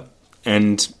America.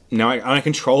 And now I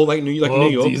control like New York.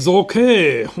 It's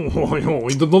okay. We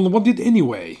don't want it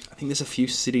anyway. I think there's a few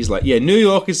cities like New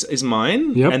York is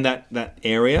mine, yep. And that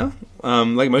area,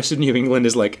 like most of New England,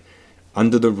 is like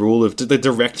under the rule of the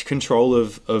direct control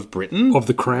of Britain, of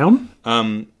the crown.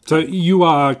 So you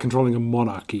are controlling a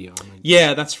monarchy. I mean.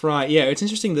 Yeah, that's right. Yeah, it's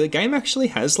interesting. The game actually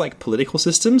has like political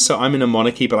systems. So I'm in a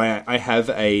monarchy, but I have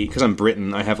because I'm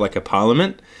Britain, I have like a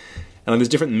parliament, and there's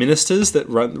different ministers that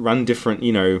run different,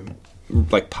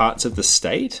 like parts of the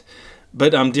state, but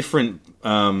different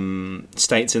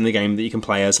states in the game that you can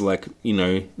play as like,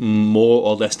 more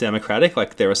or less democratic.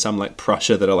 Like there are some like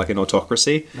Prussia that are like an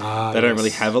autocracy. They don't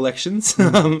really have elections.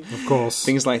 Of course.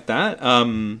 Things like that.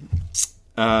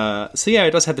 So yeah,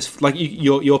 it does have this, like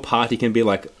your party can be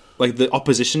like the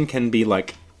opposition can be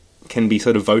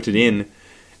sort of voted in,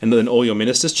 and then all your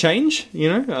ministers change,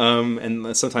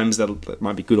 and sometimes that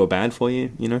might be good or bad for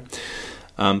you,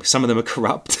 some of them are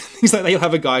corrupt. Things like that. You'll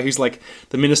have a guy who's like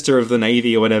the minister of the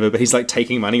navy or whatever, but he's like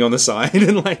taking money on the side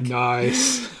and like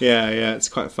nice. Yeah, it's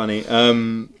quite funny.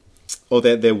 Or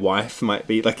their wife might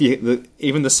be like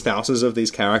even the spouses of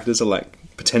these characters are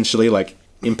like potentially like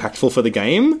impactful for the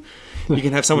game. You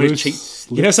can have someone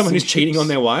who's cheating on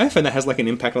their wife, and that has like an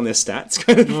impact on their stats,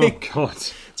 kind of thing. Oh god,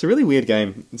 it's a really weird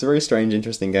game. It's a very strange,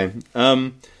 interesting game.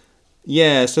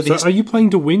 Yeah. So are you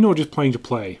playing to win or just playing to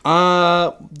play?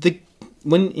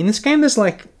 When in this game, there's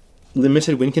like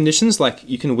limited win conditions. Like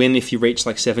you can win if you reach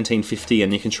like 1750,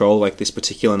 and you control like this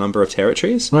particular number of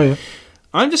territories. Oh yeah.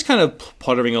 I'm just kind of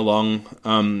pottering along,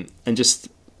 and just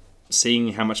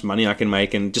seeing how much money I can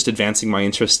make, and just advancing my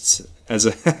interests as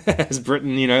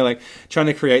Britain, like trying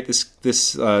to create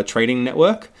this trading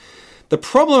network. The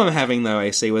problem I'm having though,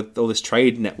 AC, with all this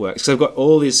trade networks, because I've got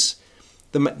all this,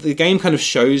 the game kind of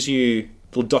shows you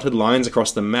little dotted lines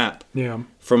across the map,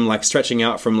 from like stretching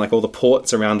out from like all the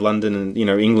ports around London and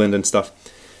England and stuff,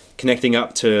 connecting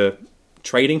up to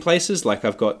trading places. Like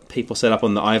I've got people set up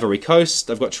on the Ivory Coast.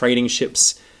 I've got trading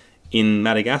ships in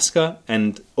Madagascar,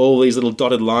 and all these little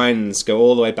dotted lines go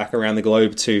all the way back around the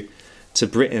globe to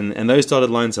Britain, and those dotted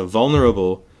lines are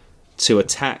vulnerable to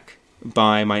attack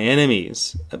by my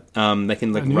enemies. They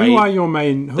can like raid. Who are your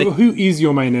main? Who is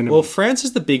your main enemy? Well, France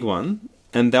is the big one,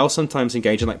 and they'll sometimes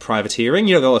engage in like privateering.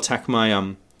 They'll attack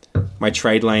my my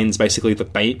trade lanes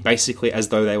basically as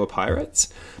though they were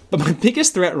pirates. But my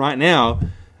biggest threat right now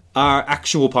are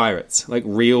actual pirates, like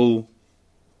real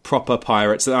proper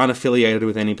pirates that aren't affiliated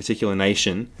with any particular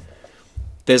nation.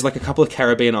 There's like a couple of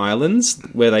Caribbean islands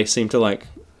where they seem to like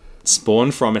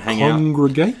spawn from and hang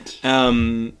Congregate? out.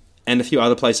 And a few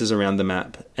other places around the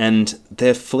map. And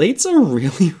their fleets are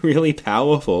really, really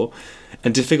powerful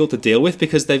and difficult to deal with,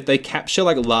 because they capture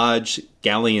like large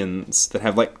galleons that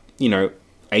have like,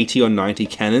 80 or 90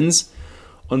 cannons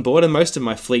on board. And most of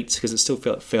my fleets, because it's still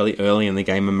fairly early in the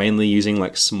game, are mainly using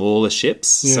like smaller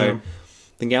ships. Yeah. So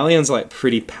the galleons are like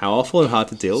pretty powerful and hard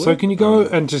to deal with. So can you go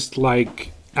and just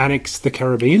like annex the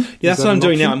Caribbean? Yeah, that's what I'm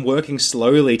doing now. I'm working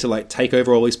slowly to like take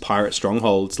over all these pirate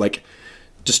strongholds, like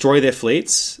destroy their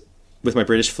fleets with my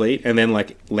British fleet, and then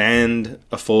like land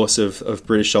a force of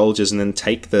British soldiers, and then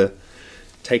take the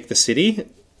city,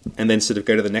 and then sort of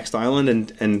go to the next island.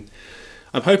 And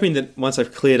I'm hoping that once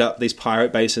I've cleared up these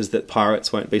pirate bases, that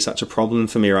pirates won't be such a problem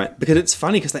for me, right? Because it's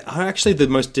funny, because they are actually the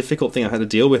most difficult thing I've had to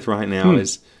deal with right now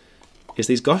is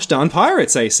these gosh darn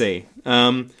pirates, AC.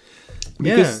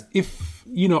 Because if,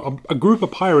 a group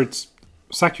of pirates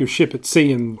sack your ship at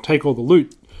sea and take all the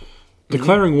loot,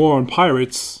 declaring war on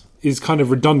pirates is kind of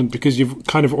redundant, because you've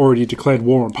kind of already declared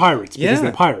war on pirates because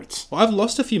they're pirates. Well, I've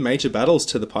lost a few major battles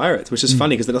to the pirates, which is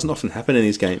funny because that doesn't often happen in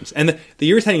these games. And the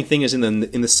irritating thing is in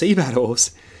the sea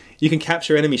battles, you can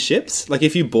capture enemy ships. Like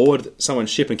if you board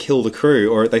someone's ship and kill the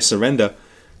crew, or they surrender,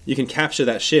 you can capture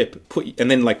that ship, put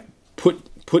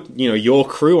your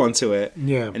crew onto it,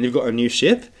 and you've got a new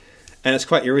ship. And it's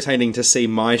quite irritating to see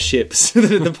my ships that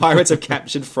the pirates have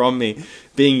captured from me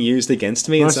being used against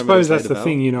me. I suppose that's the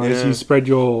thing, as you spread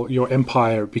your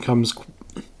empire, it becomes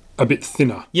a bit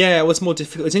thinner. Yeah, well, it's more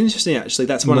difficult. It's interesting, actually.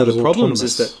 That's one of the problems,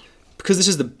 is that because this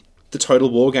is the Total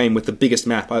War game with the biggest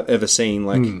map I've ever seen.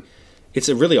 Like, it's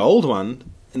a really old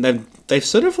one, and they've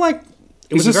sort of like...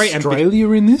 Is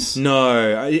Australia in this?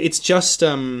 No, it's just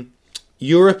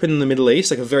Europe and the Middle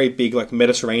East, like a very big like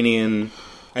Mediterranean...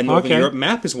 And Northern Europe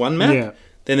map is one map. Yeah.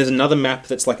 Then there's another map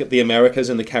that's like the Americas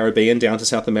and the Caribbean down to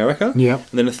South America. Yeah. And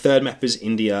then a third map is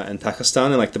India and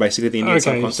Pakistan, and like basically the Indian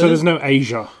subcontinent. So there's no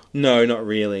Asia. No, not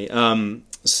really. And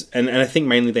I think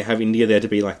mainly they have India there to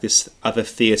be like this other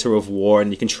theatre of war,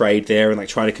 and you can trade there and like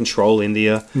try to control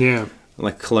India. Yeah.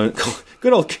 Like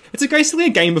good old. It's basically a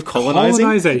game of colonizing.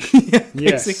 Colonization.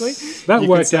 Basically. That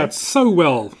worked out so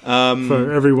well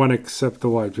for everyone except the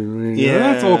white people.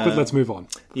 That's awkward. Let's move on.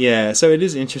 Yeah, so it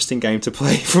is an interesting game to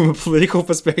play from a political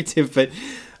perspective, but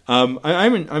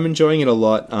I'm enjoying it a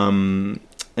lot.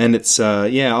 And it's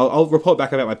I'll report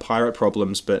back about my pirate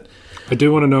problems, but I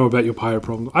do want to know about your pirate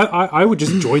problem. I would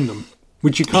just join them,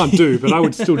 which you can't do, but I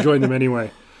would still join them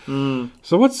anyway.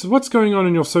 So what's going on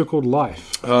in your so-called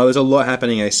life? there's a lot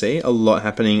happening, AC. A lot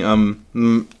happening.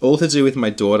 All to do with my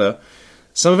daughter.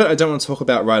 Some of it I don't want to talk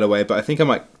about right away, but I think I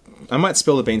might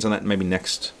spill the beans on that maybe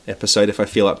next episode if I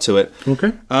feel up to it.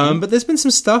 Okay. But there's been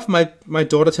some stuff. My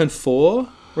daughter turned 4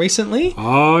 recently.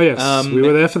 Oh, yes. We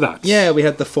were there for that. Yeah, we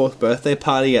had the 4th birthday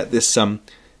party at this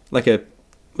like a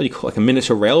what do you call it, like a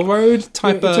miniature railroad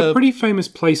type It's a pretty famous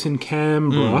place in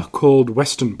Canberra called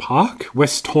Weston Park.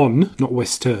 Weston, not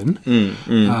Western. In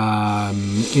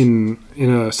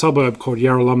a suburb called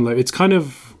Yarralumla. It's kind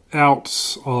of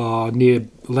out near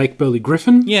Lake Burley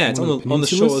Griffin. Yeah, it's on the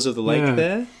shores of the lake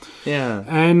there. Yeah.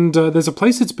 And there's a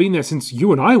place that's been there since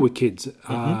you and I were kids,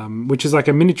 which is like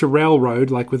a miniature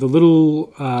railroad, like with a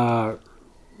little,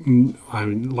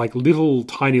 little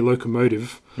tiny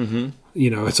locomotive. Mm-hmm. You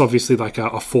know, it's obviously like a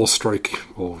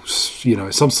 4-stroke or, you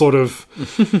know, some sort of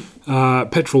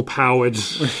petrol-powered.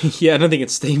 Yeah, I don't think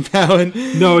it's steam-powered.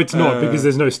 No, it's not, because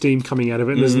there's no steam coming out of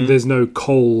it. And there's no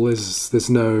coal. There's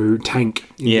no tank.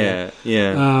 Yeah.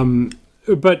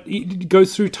 But it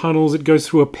goes through tunnels. It goes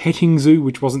through a petting zoo,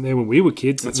 which wasn't there when we were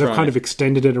kids. They've kind of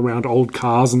extended it around old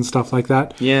cars and stuff like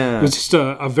that. Yeah. It was just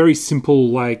a very simple,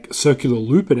 like, circular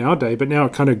loop in our day, but now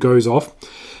it kind of goes off.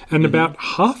 And about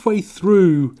halfway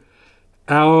through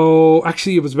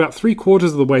actually, it was about 3/4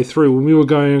 of the way through when we were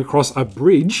going across a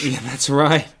bridge. Yeah, that's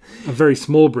right. A very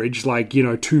small bridge, like, you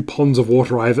know, 2 ponds of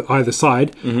water either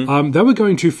side. They were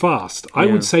going too fast. I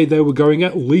would say they were going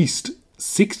at least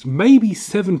 6, maybe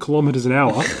 7 kilometers an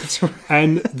hour. That's right.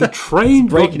 And the train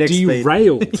got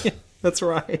derailed. Yeah, that's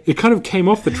right. It kind of came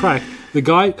off the track. The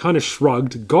guy kind of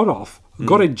shrugged, got off,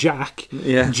 got a jack,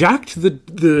 jacked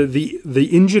the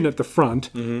engine at the front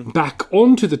back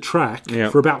onto the track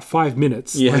for about 5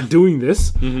 minutes, like doing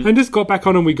this, and just got back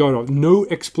on and we got on. No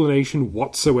explanation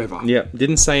whatsoever. Yeah,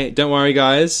 didn't say, don't worry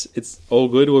guys, it's all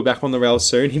good, we're back on the rails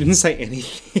soon. He didn't say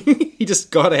anything. He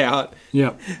just got out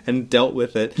and dealt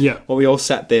with it. Yeah. While we all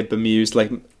sat there bemused,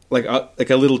 like a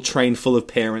little train full of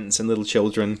parents and little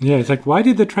children. Yeah, it's like, why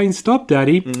did the train stop,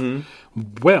 Daddy?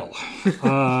 Well,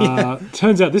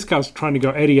 turns out this guy was trying to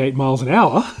go 88 miles an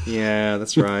hour. Yeah,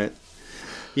 that's right.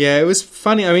 Yeah, it was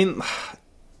funny. I mean,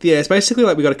 yeah, it's basically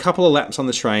like we got a couple of laps on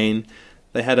the train.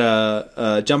 They had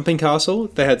a jumping castle.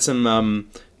 They had some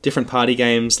different party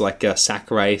games like sack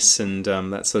race and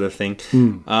that sort of thing.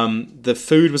 The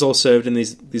food was all served in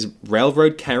these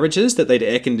railroad carriages that they'd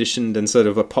air conditioned and sort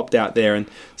of popped out there and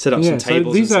set up some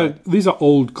tables. So these are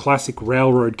old classic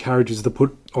railroad carriages that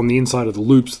put on the inside of the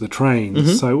loops of the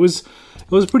trains. So it was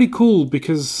pretty cool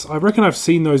because I reckon I've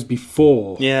seen those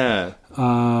before. Yeah. It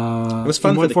was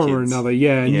fun in one for the form kids. or another.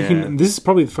 Yeah, and this is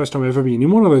probably the first time I've ever been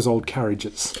in one of those old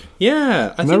carriages.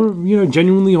 Yeah, They were, you know,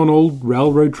 genuinely on old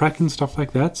railroad track and stuff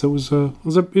like that. So it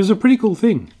was a pretty cool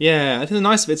thing. Yeah, it's a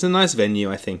nice venue,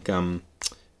 I think. And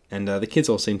the kids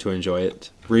all seem to enjoy it.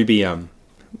 Ruby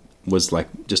was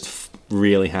like just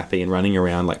really happy and running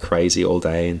around like crazy all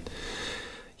day. And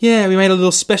yeah, we made a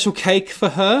little special cake for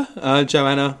her,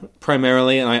 Joanna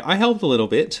primarily, and I helped a little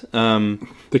bit.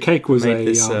 The cake was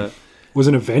was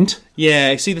an event.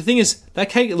 Yeah, see, the thing is, that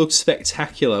cake looked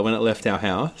spectacular when it left our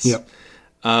house. Yep.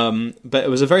 But it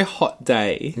was a very hot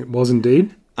day. It was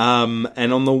indeed. And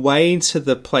on the way to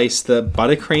the place, the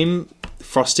buttercream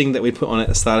frosting that we put on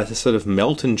it started to sort of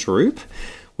melt and droop.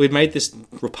 We'd made this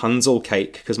Rapunzel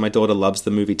cake because my daughter loves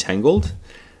the movie Tangled.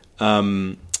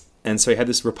 And so we had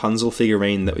this Rapunzel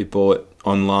figurine that we bought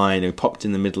online and we popped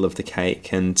in the middle of the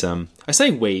cake. And I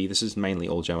say we, this is mainly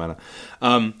all Joanna.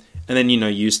 And then, you know,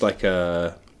 used like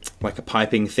a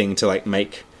piping thing to like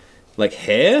make like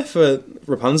hair for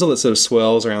Rapunzel that sort of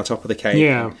swirls around the top of the cake.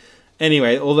 Yeah.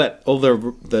 Anyway, all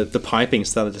the piping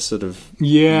started to sort of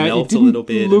melt it a little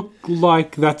bit. Look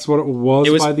like that's what it was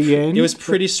by the end. It was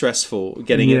pretty stressful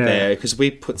getting it there because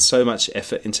we put so much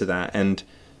effort into that and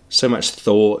so much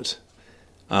thought.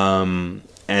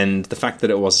 And the fact that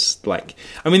it was like,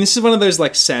 I mean, this is one of those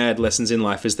like sad lessons in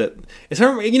life. Is that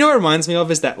you know what it reminds me of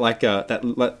is that like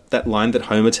that line that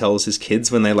Homer tells his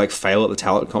kids when they like fail at the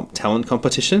talent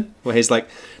competition, where he's like,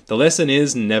 the lesson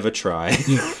is never try.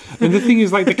 And the thing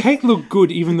is, like, the cake looked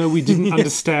good even though we didn't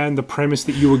understand the premise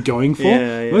that you were going for.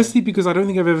 Yeah. Mostly because I don't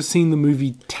think I've ever seen the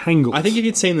movie Tangled. I think if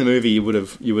you'd seen the movie, you would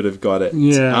have got it.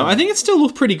 Yeah. I think it still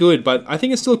looked pretty good, but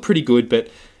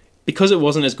because it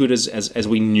wasn't as good as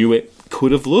we knew it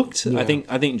could have looked. I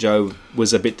think Joe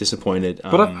was a bit disappointed.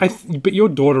 But your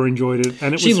daughter enjoyed it,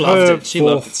 and it She was loved her it. She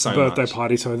loved fourth it so birthday much.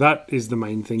 party, so that is the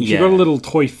main thing. She Yeah. got a little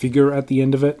toy figure at the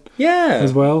end of it Yeah.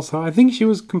 as well, so I think she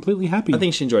was completely happy. I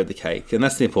think she enjoyed the cake, and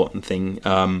that's the important thing.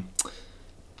 All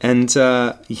these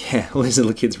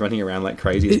little kids running around like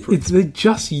crazy.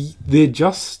 They're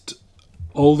just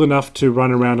old enough to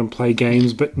run around and play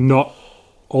games, but not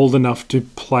old enough to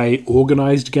play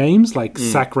organised games like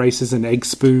sack races and egg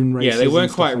spoon races. Yeah, they weren't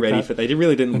and stuff quite like ready that. for it. They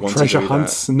really didn't And want treasure to do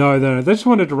hunts. that. No, they just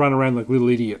wanted to run around like little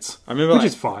idiots. I remember, which like,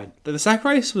 is fine. The sack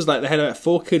race was like they had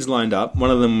 4 kids lined up.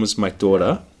 One of them was my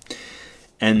daughter.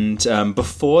 And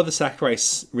before the sack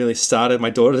race really started, my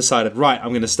daughter decided, right, I'm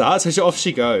going to start. So off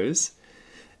she goes.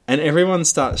 And everyone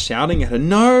starts shouting at her,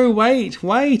 no, wait.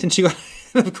 And she got...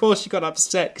 of course, she got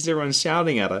upset because everyone's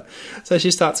shouting at her. So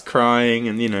she starts crying,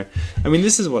 and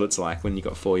this is what it's like when you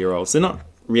got 4-year-olds. They're not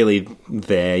really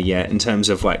there yet in terms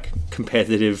of like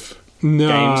competitive games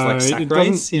like sack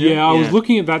race. I was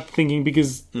looking at that thinking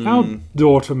because our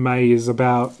daughter May is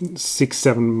about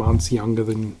 6-7 months younger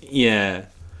than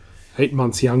 8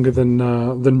 months younger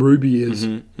than Ruby is,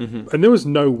 and there was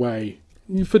no way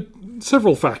for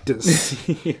several factors.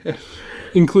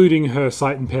 Including her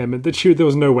sight impairment, there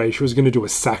was no way she was going to do a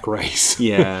sack race.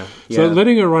 Yeah. So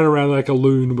letting her run around like a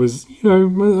loon was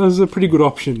a pretty good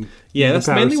option. Yeah, that's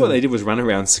mainly what they did was run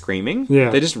around screaming.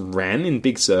 Yeah. They just ran in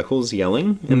big circles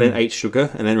yelling and then ate sugar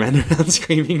and then ran around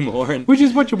screaming more. Which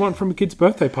is what you want from a kid's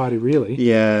birthday party, really.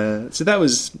 Yeah. So that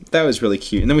was really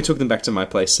cute. And then we took them back to my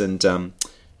place, and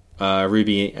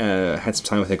Ruby had some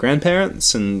time with her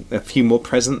grandparents and a few more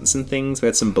presents and things. We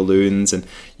had some balloons, and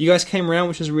you guys came around,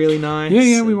 which was really nice.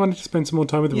 Yeah, we wanted to spend some more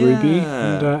time with Ruby,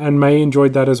 and May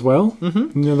enjoyed that as well.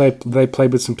 Mm-hmm. They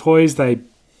played with some toys.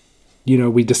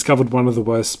 We discovered one of the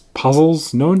worst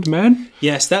puzzles known to man.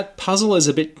 Yes, that puzzle is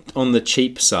a bit on the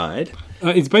cheap side.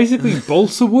 It's basically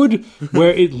balsa wood,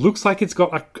 where it looks like it's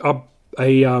got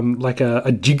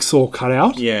a jigsaw cut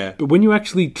out. Yeah. But when you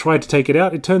actually try to take it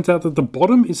out, it turns out that the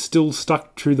bottom is still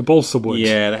stuck to the balsa wood.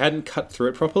 Yeah, they hadn't cut through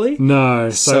it properly. No,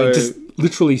 so it just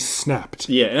literally snapped.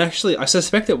 Yeah, and actually, I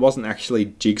suspect it wasn't actually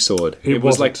jigsawed. It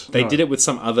was like they did it with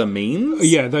some other means.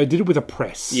 Yeah, they did it with a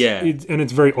press. Yeah. And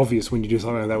it's very obvious when you do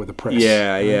something like that with a press.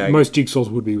 Yeah. Most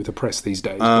jigsaws would be with a press these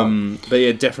days. But yeah,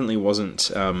 it definitely wasn't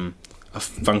a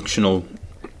functional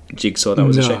jigsaw. That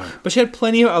was a shame. But she had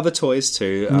plenty of other toys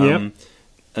too.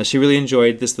 She really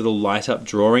enjoyed this little light-up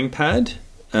drawing pad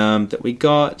that we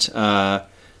got.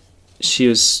 She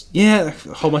was, a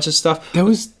whole bunch of stuff. There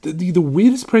was the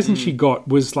weirdest present she got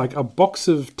was like a box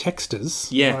of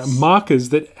texters, markers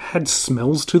that had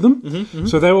smells to them.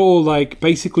 So they were all like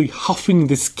basically huffing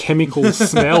this chemical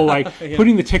smell, like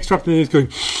putting the texture up and then going,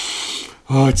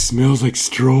 oh, it smells like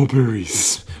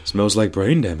strawberries. Smells like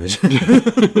brain damage.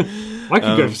 I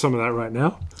could go for some of that right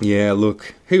now. Yeah,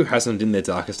 look, who hasn't in their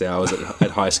darkest hours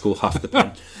at high school huffed the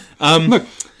pen? Look,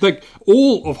 like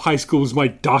all of high school was my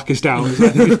darkest hours. I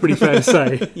think it's pretty fair to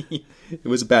say. It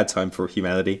was a bad time for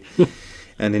humanity,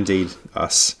 and indeed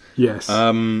us. Yes.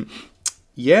 So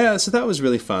that was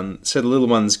really fun. So the little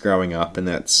one's growing up, and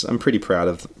I'm pretty proud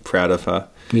of her.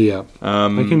 Yeah,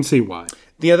 I can see why.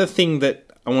 The other thing that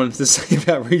I wanted to say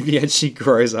about Ruby as she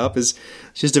grows up is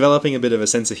she's developing a bit of a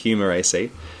sense of humour,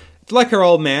 AC. Like her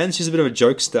old man, she's a bit of a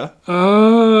jokester.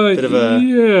 Bit of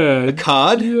a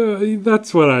card. Yeah,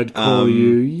 that's what I'd call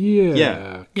you.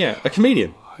 Yeah, a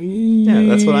comedian. Yeah,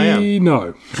 that's what I am.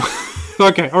 No.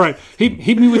 Okay, all right.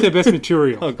 Hit me with their best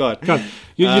material. Oh, God.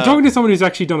 You're talking to someone who's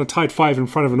actually done a tight 5 in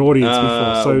front of an audience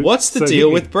before. So what's the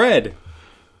deal with bread?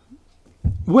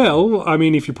 Well, I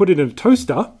mean, if you put it in a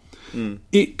toaster,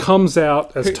 it comes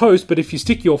out as toast, but if you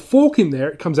stick your fork in there,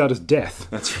 it comes out as death.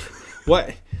 That's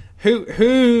what. Who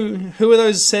are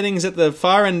those settings at the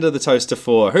far end of the toaster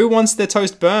for? Who wants their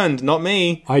toast burned? Not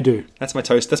me. I do. That's my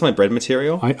toast. That's my bread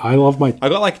material. I love my... I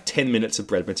got like 10 minutes of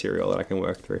bread material that I can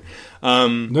work through.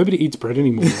 Nobody eats bread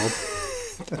anymore, Rob.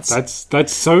 That's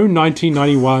so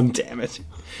 1991. Damn it.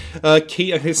 I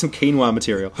get some quinoa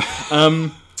material.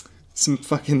 Some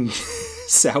fucking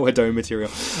sourdough material.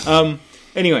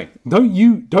 Anyway. Don't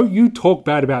you talk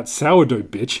bad about sourdough,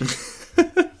 bitch.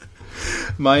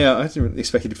 I didn't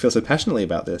expect you to feel so passionately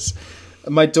about this.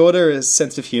 My daughter's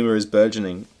sense of humour is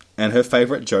burgeoning, and her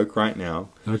favourite joke right now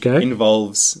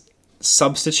involves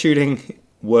substituting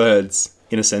words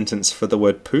in a sentence for the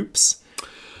word poops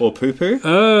or poo-poo.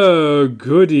 Oh,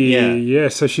 goody. Yeah,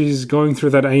 so she's going through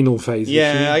that anal phase.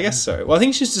 Yeah, I guess so. Well, I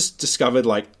think she's just discovered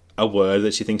like a word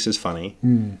that she thinks is funny,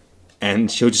 and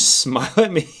she'll just smile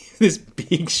at me with this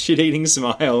big shit-eating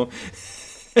smile.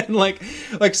 And like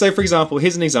so for example,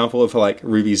 here's an example of like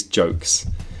Ruby's jokes.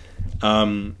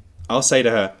 I'll say to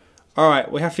her, all right,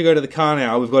 we have to go to the car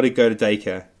now. We've got to go to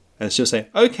daycare. And she'll say,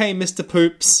 okay, Mr.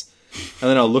 Poops. And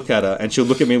then I'll look at her and she'll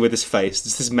look at me with this face,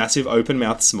 just this massive open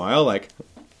mouth smile. Like,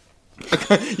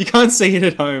 you can't see it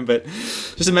at home, but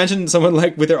just imagine someone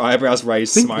like with their eyebrows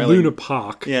raised, Think smiling. Luna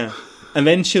Park. Yeah. And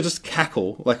then she'll just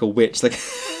cackle like a witch, like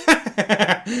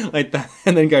like that,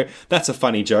 and then go, "That's a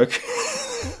funny joke."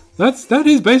 That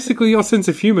is basically your sense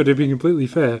of humour, to be completely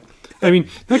fair. I mean,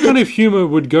 that kind of humour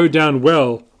would go down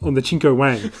well on the Chinko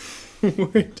Wang.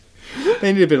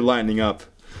 They need a bit of lightening up.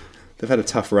 They've had a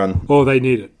tough run. Oh, they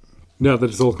need it. Now that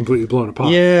it's all completely blown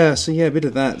apart. Yeah, so yeah, a bit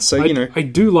of that. So, I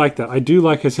do like that. I do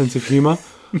like her sense of humour.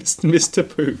 Mr.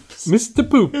 Poops. Mr.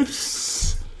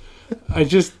 Poops. I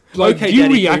just, like, Okay, do you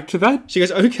Daddy react Poop. to that? She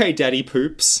goes, okay, Daddy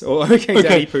Poops. Or, okay,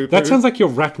 Daddy Poo Poo. That sounds like your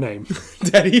rap name.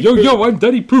 Daddy Yo, Poop. yo, I'm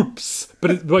Daddy Poops.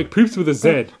 But it's like Poops with a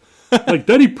Z. Like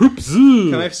Daddy Poops.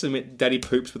 Can I submit Daddy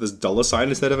Poops with his $sign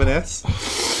instead of an S?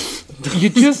 You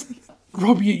just,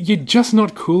 Rob, you're just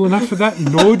not cool enough for that,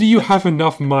 nor do you have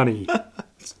enough money.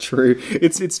 It's true.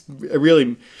 It's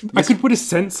really... I could put a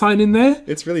cent sign in there.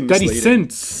 It's really Daddy misleading.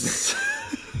 Cents.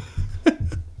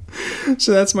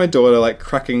 So that's my daughter, like,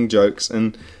 cracking jokes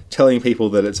and telling people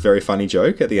that it's a very funny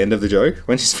joke at the end of the joke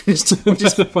when she's finished.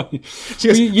 That's so funny. She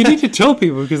goes, You need to tell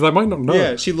people because they might not know.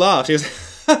 yeah, she laughed. She goes,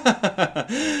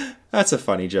 that's a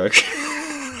funny joke.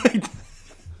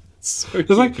 So It's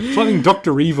like something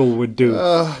Dr. Evil would do.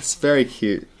 it's very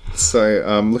cute. So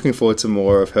I'm looking forward to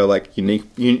more of her like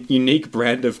unique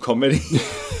brand of comedy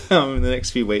in the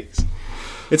next few weeks.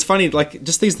 It's funny, like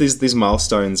just these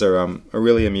milestones are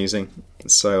really amusing.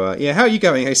 So yeah, how are you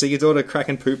going? Hey, so your daughter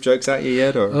cracking poop jokes at you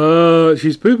yet, or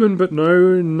She's pooping, but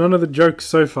no, none of the jokes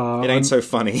so far. it ain't so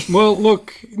funny? Well,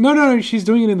 look, no, she's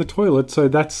doing it in the toilet, so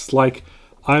that's like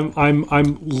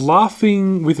I'm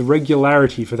laughing with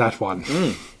regularity for that one.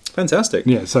 Fantastic.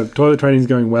 Yeah, so toilet training's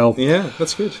going well. Yeah,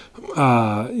 that's good.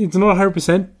 It's not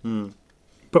 100%,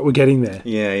 but we're getting there.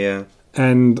 Yeah.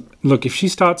 And look, if she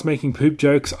starts making poop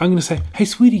jokes, I'm going to say, hey,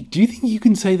 sweetie, do you think you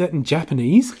can say that in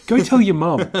Japanese? Go tell your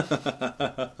mum.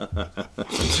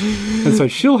 And so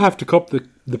she'll have to cop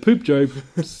the poop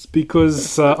jokes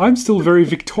because I'm still very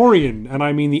Victorian, and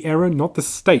I mean the era, not the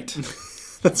state.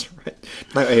 That's right.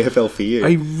 No AFL for you.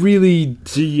 I really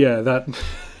do, yeah,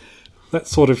 that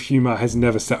sort of humour has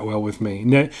never sat well with me.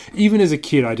 Now, even as a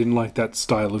kid, I didn't like that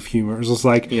style of humour. It was just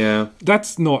like, Yeah.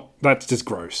 that's just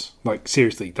gross. Like,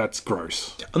 seriously, that's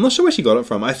gross. I'm not sure where she got it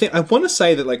from. I want to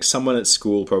say that like someone at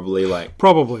school probably like,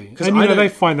 Probably. And, I you know, don't- they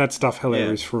find that stuff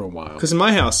hilarious Yeah. for a while. because in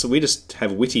my house we just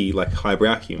have witty like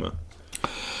highbrow humor.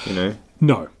 You know,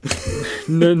 No.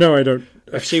 no, I don't.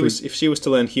 if she was to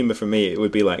learn humor from me, it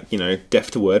would be like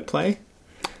deft wordplay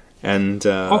and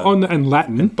And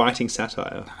Latin. biting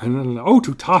satire. And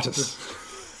to Tartus.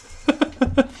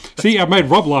 See, I made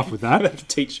Rob laugh with that.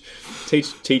 Teach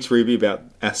Ruby about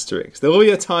Asterix. There will be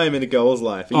a time in a girl's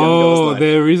life, a young girl's life.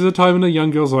 There is a time in a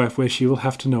young girl's life where she will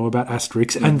have to know about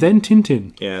Asterix and then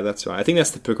Tintin. Yeah, that's right. I think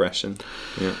that's the progression.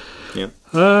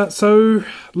 Yeah. So,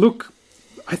 look,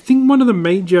 I think one of the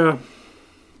major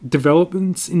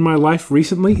developments in my life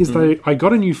recently is that I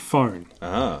got a new phone.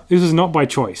 Ah. This is not by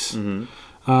choice.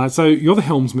 So you're the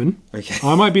helmsman. Okay.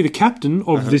 I might be the captain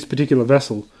of this particular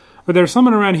vessel, but there's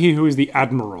someone around here who is the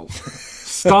admiral.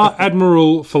 Star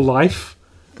Admiral for life,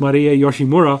 Maria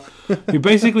Yoshimura, who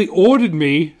basically ordered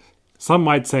me, some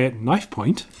might say at knife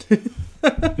point,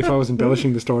 if I was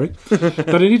embellishing the story,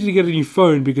 that I needed to get a new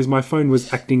phone because my phone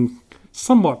was acting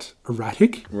somewhat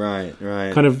erratic. Right.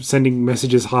 Kind of sending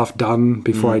messages half done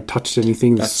before I touched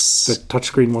anything. The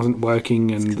touchscreen wasn't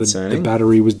working and the concerning.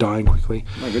 battery was dying quickly.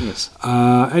 My goodness.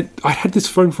 I had this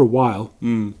phone for a while,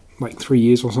 like 3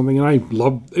 years or something, and I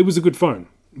loved it. Was a good phone.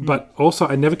 But also,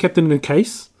 I never kept it in a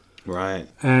case, Right.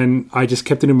 and I just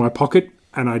kept it in my pocket,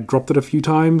 and I dropped it a few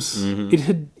times.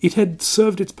 It had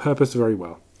served its purpose very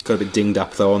well. Got a bit dinged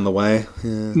up though on the way.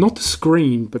 Not the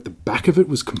screen, but the back of it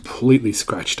was completely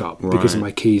scratched up because of Right.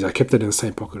 my keys. I kept it in the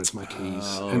same pocket as my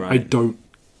keys, and I right. don't,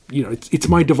 it's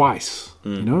my device.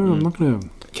 I'm not going to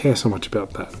care so much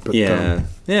about that. But,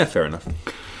 Yeah, fair enough.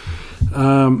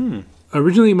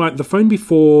 originally, the phone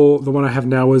before the one I have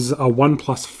now was a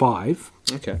OnePlus 5.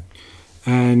 Okay.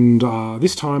 And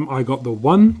this time I got the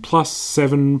OnePlus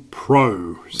 7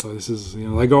 Pro. So this is,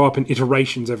 they go up in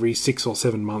iterations every 6 or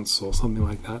 7 months or something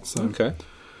like that. So Okay.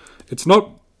 it's not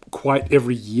quite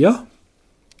every year.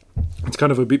 It's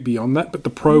kind of a bit beyond that. But the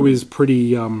Pro is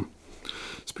pretty,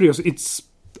 it's pretty awesome. It's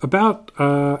about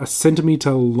a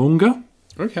centimetre longer.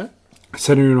 Okay.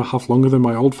 centimeter and a half longer than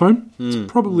my old phone.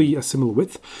 It's probably a similar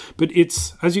width, but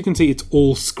it's, as you can see, it's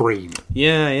all screen.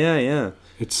 Yeah.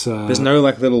 It's there's no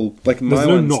like little like my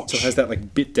no one notch. still has that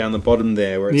like bit down the bottom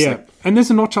there where it's like and there's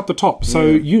a notch up the top.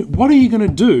 So what are you going to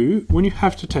do when you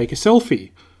have to take a selfie?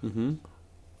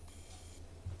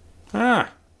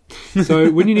 So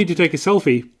when you need to take a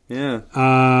selfie,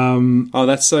 oh,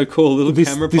 that's so cool.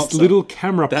 this little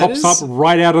camera pops up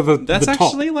right out of the That's the top.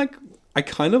 actually like I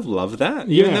kind of love that,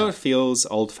 even though it feels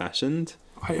old fashioned.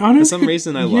 I don't For some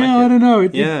reason, I like it. I don't know.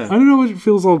 Yeah. I don't know if it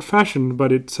feels old fashioned,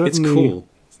 but it certainly It's cool.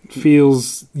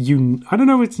 feels I don't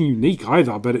know if it's unique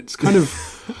either, but it's kind of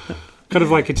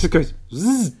like it just goes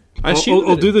zzz.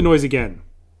 I'll do the noise again.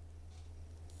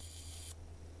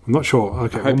 I'm not sure.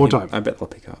 Okay, one more time. I bet they'll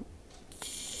pick up.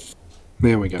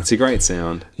 There we go. It's a great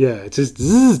sound. Yeah, it's just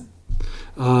zzz.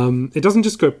 It doesn't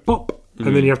just go pop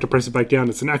and then you have to press it back down.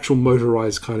 It's an actual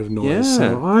motorized kind of noise. Yeah.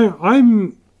 So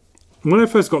I'm when I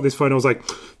first got this phone, I was like,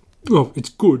 oh, it's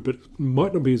good, but it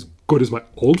might not be as good as my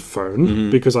old phone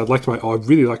because I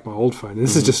really like my old phone.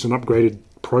 This is just an upgraded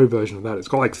Pro version of that. It's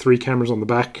got like 3 cameras on the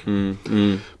back.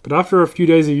 But after a few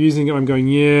days of using it, I'm going,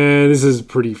 yeah, this is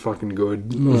pretty fucking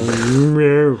good.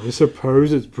 I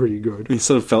suppose it's pretty good. You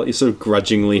sort of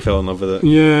grudgingly fell in love with it.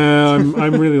 Yeah,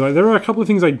 I'm really like. There are a couple of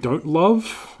things I don't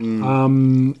love,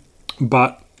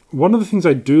 but one of the things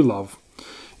I do love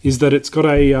is that it's got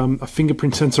a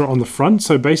fingerprint sensor on the front.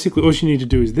 So basically, all you need to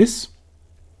do is this,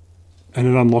 and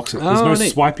it unlocks it. There's no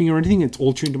swiping or anything. It's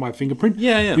all tuned to my fingerprint.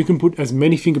 Yeah. You can put as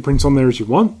many fingerprints on there as you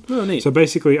want. Oh, neat. So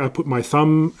basically, I put my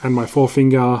thumb and my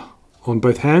forefinger on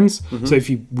both hands. So if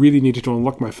you really needed to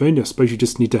unlock my phone, I suppose you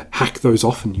just need to hack those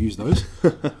off and use those.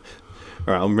 All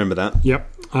right, I'll remember that. Yep.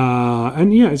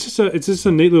 And yeah, it's just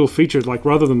a neat little feature. Like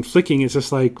rather than flicking, it's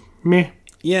just like meh.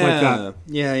 Yeah. Like that.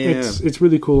 Yeah. It's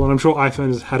really cool, and I'm sure iPhone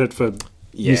has had it for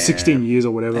 16 years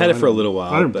or whatever. Had it for a little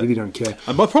while. I really don't care.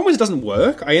 My problem is it doesn't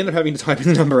work. I end up having to type in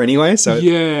the number anyway. So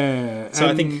yeah.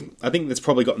 I think it's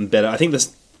probably gotten better. I think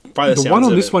this by the one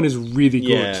on this it, one is really good.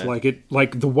 Yeah.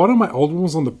 Like the one on my old one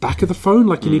was on the back of the phone.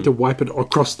 Like you need to wipe it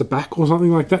across the back or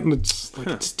something like that, and it's like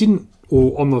it just didn't.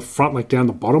 Or on the front, like down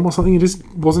the bottom or something. It just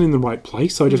wasn't in the right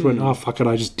place. So I just went, oh fuck it.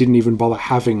 I just didn't even bother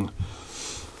having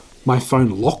my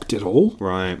phone locked at all.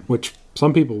 Right. Which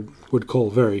some people would call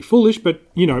very foolish, but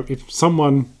you know, if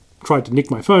someone tried to nick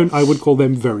my phone, I would call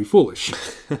them very foolish.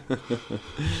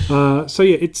 So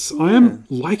yeah, I am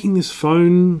liking this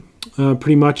phone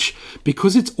pretty much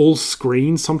because it's all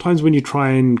screen. Sometimes when you try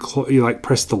and you like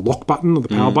press the lock button or the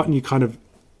power button, you kind of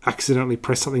accidentally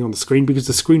press something on the screen because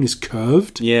the screen is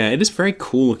curved. Yeah, it is very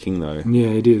cool looking though. Yeah,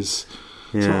 it is.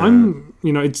 Yeah. So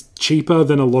it's cheaper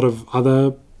than a lot of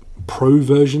other Pro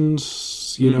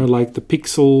versions. You know, like the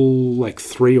Pixel, like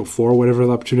 3 or 4 or whatever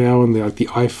they're up to now, and the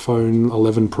iPhone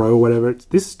 11 Pro or whatever.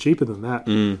 This is cheaper than that,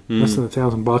 less than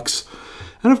 $1,000.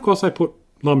 And of course, I put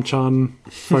Lam-Chan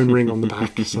phone ring on the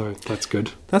back, so that's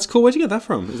good. That's cool. Where'd you get that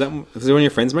from? Does one of your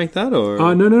friends make that,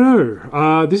 or?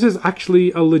 No. This is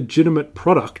actually a legitimate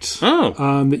product.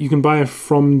 That you can buy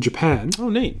from Japan. Oh,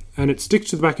 neat. And it sticks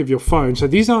to the back of your phone. So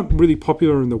these aren't really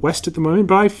popular in the West at the moment,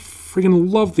 but I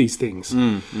friggin' love these things.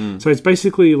 So it's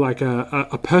basically like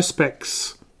a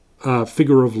Perspex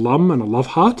figure of Lum and a love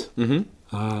heart from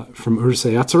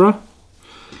Urusei Yatsura.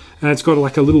 And it's got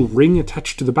like a little ring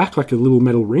attached to the back, like a little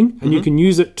metal ring. And you can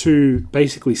use it to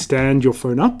basically stand your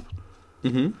phone up.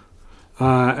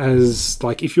 As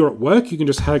like if you're at work, you can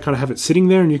just kind of have it sitting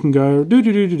there and you can go,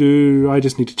 do. I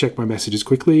just need to check my messages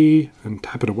quickly and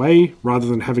tap it away rather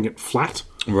than having it flat.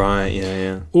 Right,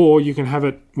 yeah. Or you can have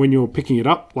it when you're picking it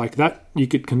up like that. You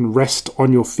can rest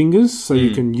on your fingers so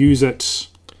you can use it.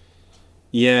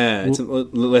 Yeah, it's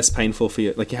less painful for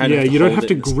you. Like you don't have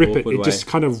to grip it. It just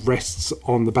kind of rests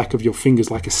on the back of your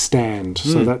fingers like a stand.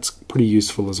 So that's pretty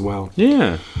useful as well.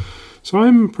 Yeah. So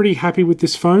I'm pretty happy with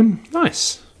this phone.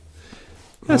 Nice.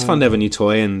 That's fun to have a new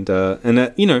toy, and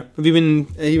have you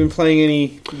been playing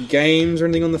any games or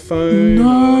anything on the phone?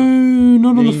 No,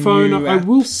 not on the phone. I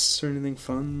will. Or anything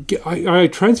fun? I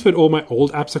transferred all my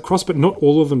old apps across, but not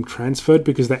all of them transferred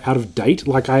because they're out of date.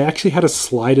 Like I actually had a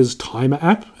Sliders timer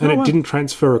app, and it didn't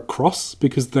transfer across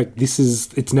because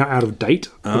it's now out of date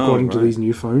according to these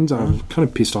new phones. I'm kind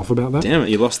of pissed off about that. Damn it,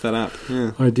 you lost that app.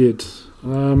 Yeah, I did.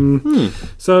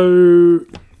 So,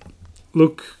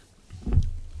 look.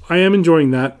 I am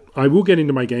enjoying that. I will get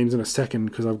into my games in a second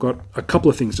because I've got a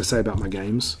couple of things to say about my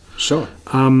games. Sure.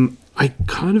 I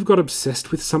kind of got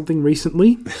obsessed with something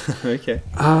recently. Okay.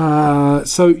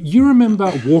 So you remember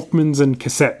Walkmans and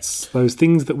cassettes, those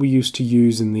things that we used to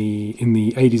use in the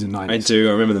 80s and 90s? I do.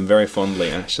 I remember them very fondly,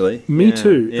 actually. Me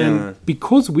too. Yeah. And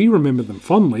because we remember them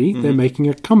fondly, they're making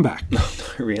a comeback.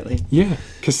 Really? Yeah.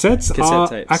 Cassettes Cassette are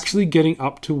tapes. actually getting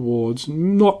up towards,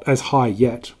 not as high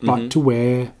yet, but to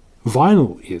where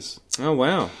vinyl is. Oh,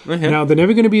 wow. Okay. Now, they're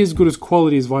never going to be as good as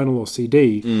quality as vinyl or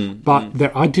CD, but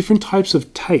there are different types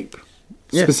of tape.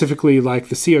 Yeah. Specifically, like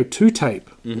the CO2 tape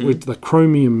with the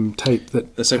chromium tape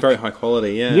that They're so very high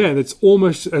quality, yeah. yeah, that's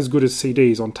almost as good as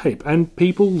CDs on tape. And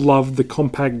people love the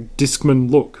compact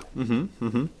Discman look.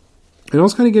 And I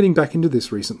was kind of getting back into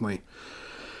this recently.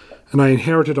 And I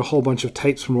inherited a whole bunch of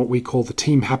tapes from what we call the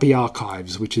Team Happy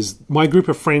Archives, which is my group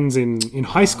of friends in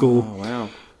high school. Oh,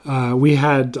 wow. We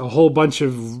had a whole bunch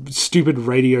of stupid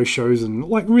radio shows and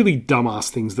like really dumbass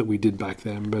things that we did back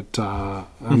then. But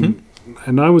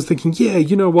and I was thinking, yeah,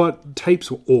 you know what?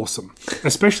 Tapes were awesome,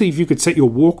 especially if you could set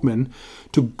your Walkman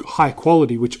to high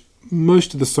quality, which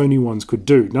most of the Sony ones could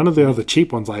do. None of the other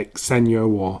cheap ones like Sanyo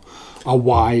or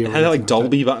Awai. It had like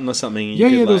Dolby button or something. Yeah,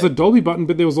 there was a Dolby button,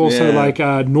 but there was also Yeah. like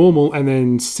normal and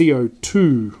then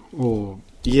CO2 or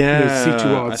Yeah,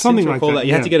 C2R, I something seem to like recall that.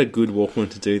 You yeah. had to get a good Walkman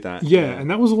to do that. Yeah, and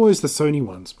that was always the Sony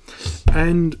ones.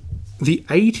 And the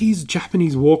 80s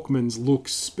Japanese Walkmans look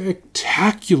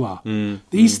spectacular.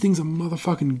 These things are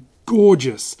motherfucking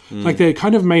gorgeous. Like they're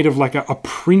kind of made of like a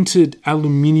printed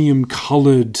aluminium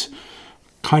colored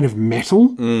kind of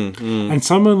metal. And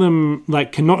some of them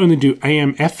like can not only do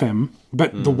AM, FM,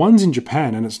 but the ones in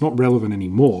Japan, and it's not relevant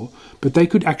anymore, but they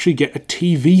could actually get a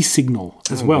TV signal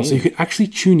as well. So you could actually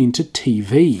tune into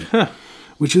TV.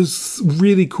 Which is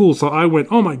really cool. So I went,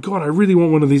 oh my God, I really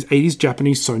want one of these 80s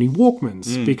Japanese Sony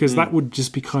Walkmans because that would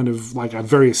just be kind of like a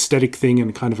very aesthetic thing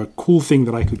and kind of a cool thing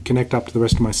that I could connect up to the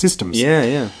rest of my systems. Yeah,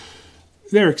 yeah.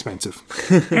 They're expensive.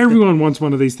 Everyone wants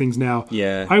one of these things now.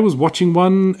 Yeah. I was watching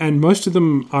one and most of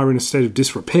them are in a state of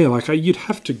disrepair. Like you'd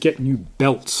have to get new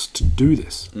belts to do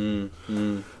this.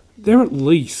 They're at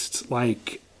least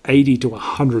like $80 to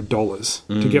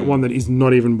 $100 to get one that is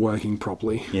not even working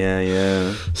properly. Yeah,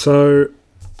 yeah. So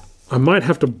I might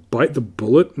have to bite the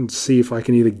bullet and see if I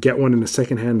can either get one in a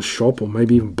secondhand shop or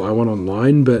maybe even buy one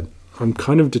online, but I'm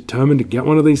kind of determined to get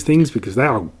one of these things because they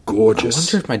are I gorgeous.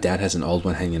 wonder if my dad has an old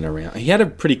one hanging around. He had a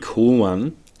pretty cool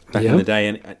one back Yeah. in the day,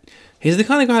 and he's the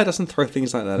kind of guy that doesn't throw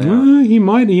things like that out. He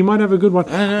might have a good one.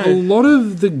 I don't A know. lot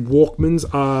of the Walkmans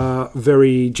are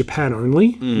very Japan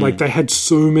only. Like they had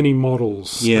so many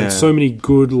models Yeah. and so many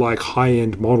good like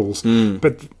high-end models,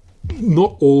 but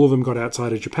not all of them got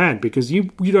outside of Japan because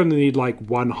you'd only need like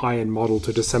one high-end model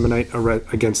to disseminate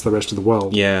against the rest of the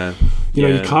world. Yeah. You know,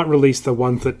 yeah. you can't release the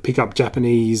ones that pick up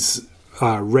Japanese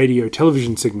radio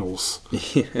television signals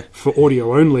for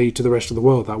audio only to the rest of the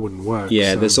world. That wouldn't work.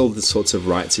 Yeah, so. there's all the sorts of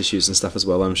rights issues and stuff as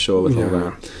well, I'm sure, with all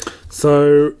that.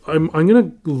 So I'm going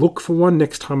to look for one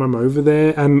next time I'm over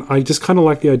there, and I just kind of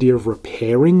like the idea of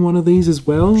repairing one of these as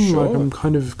well. Sure. Like I'm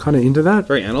kind of into that.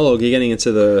 Very analog. You're getting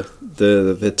into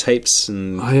the tapes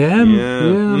and... I am.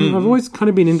 Yeah. I've always kind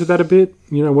of been into that a bit.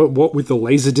 You know, what with the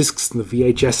laser discs and the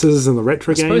VHSs and the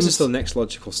retro I suppose games. it's the next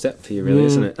logical step for you, really,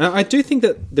 isn't it? I do think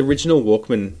that the original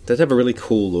Walkman does have a really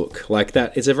cool look. Like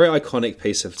that, it's a very iconic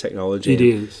piece of technology. It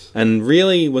is. And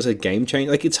really was a game changer.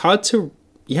 Like, it's hard to...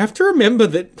 You have to remember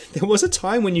that there was a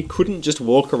time when you couldn't just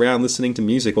walk around listening to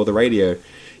music or the radio.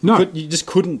 No. You just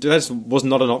couldn't. That was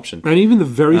not an option. And even the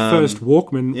very first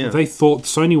Walkman, yeah. they thought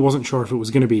Sony wasn't sure if it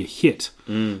was going to be a hit.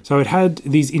 So it had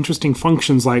these interesting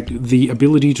functions like the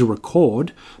ability to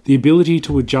record, the ability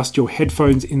to adjust your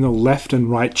headphones in the left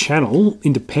and right channel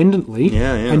independently,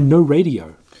 Yeah, yeah. and no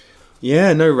radio.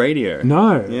 Yeah, no radio.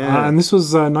 No. Yeah. And this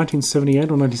was 1978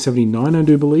 or 1979, I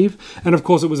do believe. And of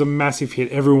course, it was a massive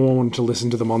hit. Everyone wanted to listen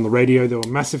to them on the radio. There were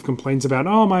massive complaints about,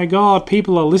 oh my God,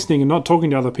 people are listening and not talking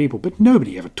to other people. But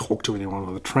nobody ever talked to anyone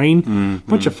on the train.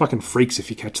 Bunch of fucking freaks if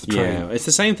you catch the train. Yeah, it's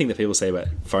the same thing that people say about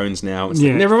phones now. It's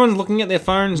Yeah. like everyone's looking at their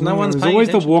phones. No one's It was paying always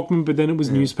attention. the Walkman, but then it was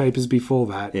newspapers before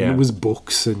that. Yeah. And it was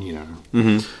books and, you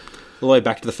know. All the way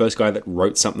back to the first guy that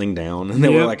wrote something down, and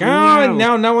they Yeah, were like, "Oh, yeah. and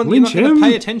now no one, you're Lynch not going him. to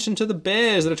pay attention to the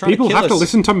bears that are trying People to kill have to us."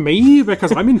 listen to me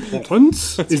because I'm important,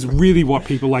 is really what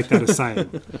people like that are saying.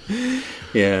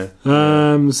 Yeah,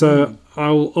 So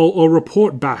I'll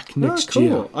report back next cool.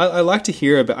 year. I like to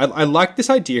hear about. I like this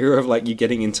idea of like you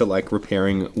getting into like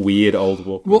repairing weird old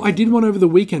Walkman. Well, I did one over the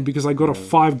weekend because I got a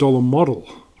 $5 model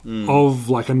of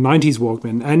like a 90s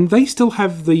Walkman, and they still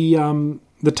have the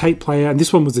tape player, and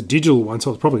this one was a digital one,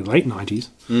 so it was probably late 90s.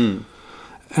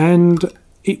 And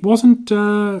it wasn't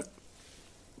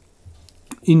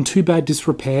in too bad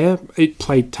disrepair. It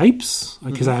played tapes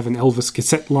because I have an Elvis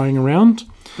cassette lying around.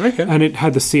 Okay. And it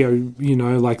had the CO,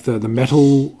 like the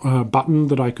metal button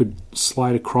that I could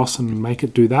slide across and make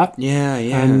it do that. Yeah.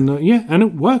 And and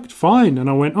it worked fine. And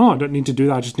I went, I don't need to do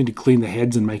that. I just need to clean the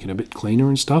heads and make it a bit cleaner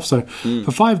and stuff. So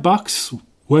for $5,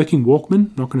 working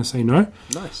Walkman, not going to say no.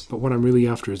 Nice. But what I'm really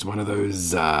after is one of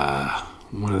those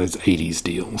 80s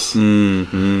deals.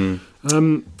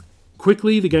 Mm-hmm.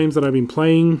 Quickly, the games that I've been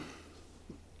playing.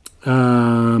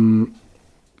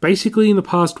 Basically, in the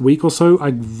past week or so, I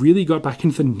really got back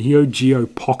into the Neo Geo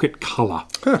Pocket Color.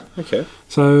 Huh, okay.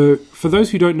 So, for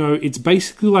those who don't know, it's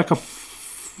basically like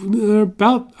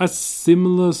about a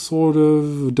similar sort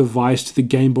of device to the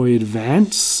Game Boy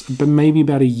Advance, but maybe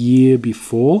about a year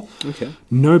before. Okay.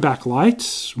 No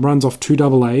backlight, runs off 2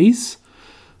 AA's,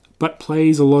 but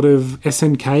plays a lot of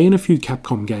SNK and a few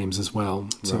Capcom games as well.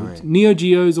 So Right. Neo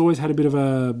Geo's always had a bit of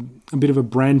a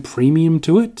brand premium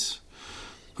to it.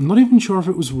 I'm not even sure if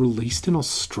it was released in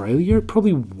Australia. It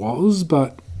probably was,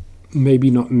 but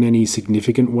maybe not in any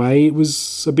significant way. It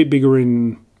was a bit bigger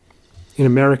in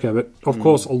America, but of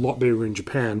course a lot bigger in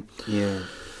Japan. Yeah.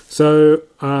 So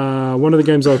one of the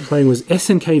games I was playing was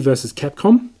SNK versus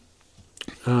Capcom,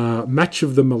 Match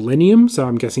of the Millennium. So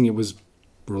I'm guessing it was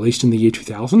released in the year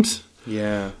 2000.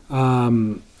 Yeah.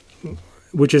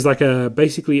 Which is like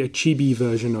basically a chibi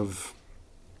version of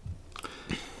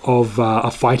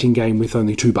a fighting game with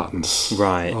only 2 buttons.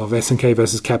 Right. Of SNK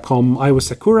versus Capcom. I was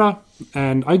Sakura,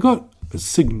 and I got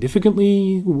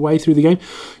significantly way through the game.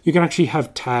 You can actually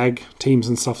have tag teams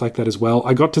and stuff like that as well.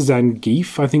 I got to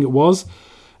Zangief, I think it was,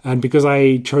 and because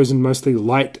I chosen mostly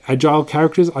light, agile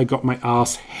characters, I got my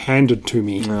ass handed to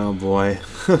me. Oh boy.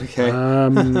 Okay.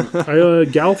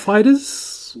 Gal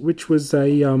Fighters, which was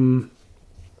another.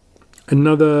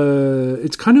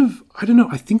 It's kind of, I don't know.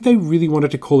 I think they really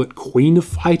wanted to call it Queen of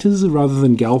Fighters rather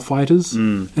than Gal Fighters,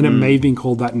 and it may have been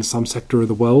called that in some sector of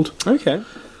the world. Okay.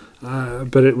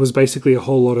 But it was basically a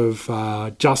whole lot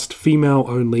of just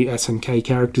female-only SNK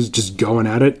characters just going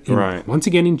at it. Right. Once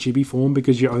again in chibi form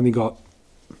because you only got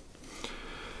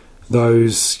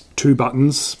those 2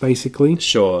 buttons, basically.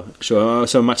 Sure. So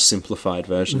a much simplified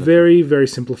version. Very, very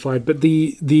simplified. But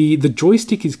the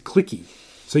joystick is clicky.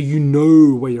 So you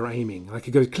know where you're aiming. Like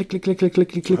it goes click, click, click, click, click,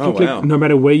 click, click, Oh, click. wow. No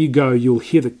matter where you go, you'll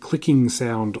hear the clicking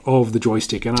sound of the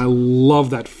joystick. And I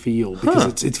love that feel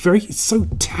because it's so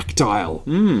tactile.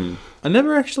 I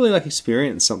never actually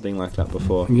experienced something like that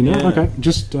before. You know? Yeah. Okay.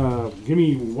 Just give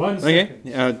me 1 second.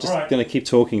 Okay. Just Alright. going to keep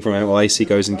talking from while AC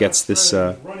goes and gets this.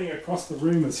 Running across the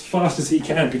room as fast as he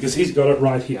can because he's got it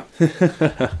right here.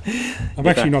 I'm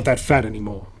actually not that fat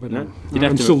anymore, but No, you'd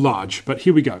have I'm to- still large. But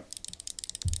here we go.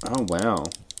 Oh wow.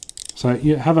 So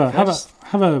yeah, have a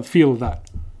feel of that.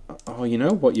 Oh, you know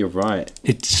what? You're right.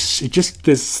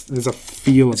 There's a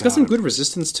feel. It's got some good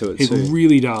resistance to it It too.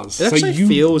 really does. It so actually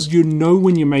feels- you know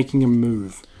when you're making a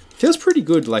move. Feels pretty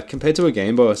good, compared to a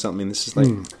Game Boy or something. This is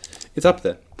it's up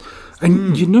there.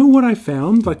 And you know what I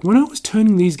found? Like when I was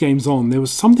turning these games on, there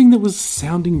was something that was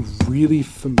sounding really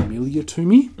familiar to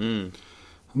me. I'm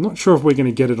not sure if we're going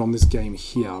to get it on this game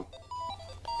here.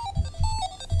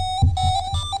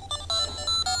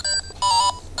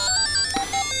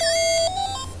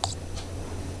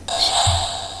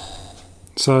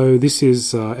 So this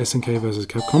is SNK versus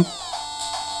Capcom.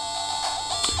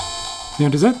 Now,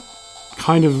 does that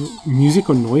kind of music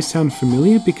or noise sound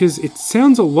familiar? Because it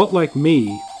sounds a lot like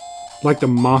me, like the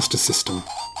Master System.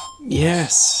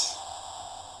 Yes,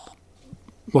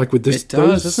 Like with this, it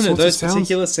does, doesn't it? sorts of Those sounds.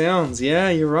 particular sounds. Yeah,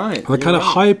 you're right. They're kind of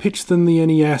higher pitched than the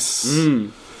NES.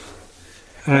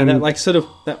 And that sort of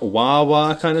that wah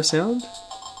wah kind of sound.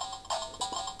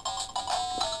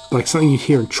 like something you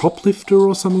hear in Choplifter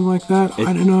or something like that.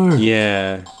 I don't know.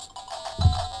 Yeah.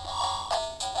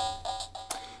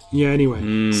 Yeah,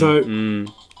 anyway. So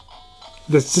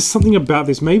there's just something about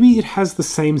this. Maybe it has the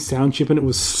same sound chip and it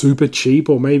was super cheap,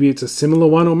 or maybe it's a similar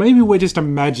one, or maybe we're just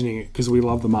imagining it because we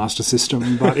love the Master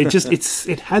System. But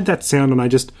it had that sound, and I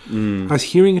was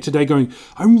hearing it today going,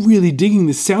 I'm really digging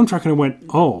this soundtrack, and I went,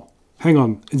 oh, hang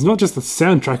on, it's not just the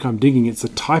soundtrack I'm digging, it's the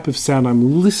type of sound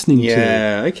I'm listening to.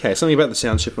 Yeah, okay. Something about the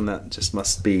sound chip on that just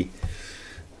must be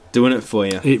doing it for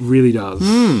you. It really does.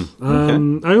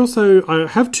 I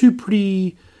have 2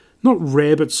 pretty, not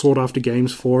rare but sought after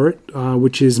games for it,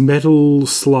 which is Metal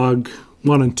Slug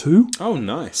 1 and 2. Oh,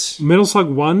 nice. Metal Slug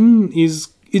 1 is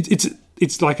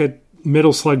it's like a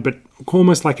Metal Slug, but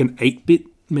almost like an 8-bit,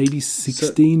 maybe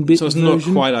 16-bit. So it's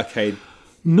version. not quite arcade.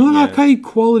 Not yeah. arcade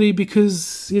quality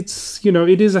because it's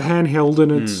it is a handheld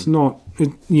and it's not.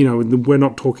 We're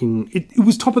not talking. It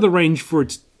was top of the range for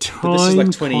its But this is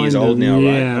like 20 years old now, right?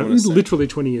 Yeah, it's literally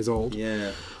 20 years old.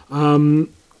 Yeah.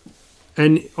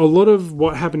 And a lot of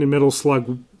what happened in Metal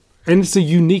Slug, and it's a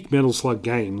unique Metal Slug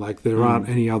game, like there aren't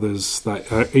any others that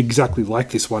are exactly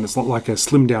like this one. It's not like a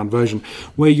slimmed down version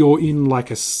where you're in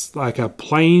like a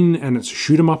plane and it's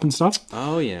shoot 'em up and stuff.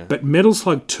 Oh, yeah. But Metal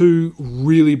Slug 2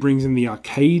 really brings in the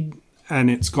arcade, and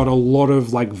it's got a lot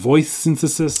of like voice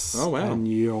synthesis. Oh, wow. And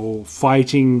you're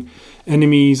fighting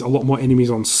enemies, a lot more enemies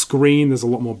on screen. There's a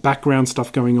lot more background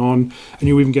stuff going on, and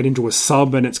you even get into a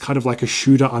sub, and it's kind of like a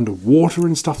shooter underwater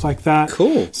and stuff like that.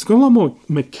 Cool. It's got a lot more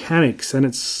mechanics, and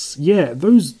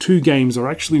those two games are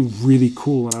actually really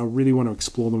cool, and I really want to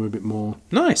explore them a bit more.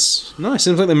 Nice.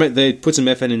 Seems like they put some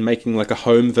effort in making like a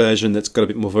home version that's got a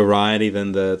bit more variety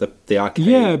than the arcade.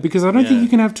 Yeah, because I don't think you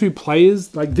can have two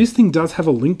players. Like, this thing does have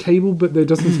a link cable, but there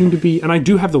doesn't seem to be... And I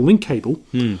do have the link cable,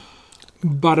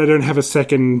 but I don't have a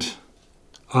second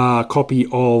copy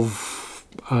of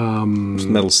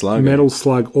Metal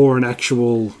Slug or an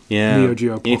actual Neo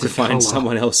Geo Pocket You need to find Color.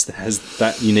 someone else that has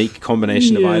that unique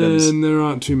combination of items. And there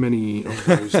aren't too many of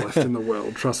those left in the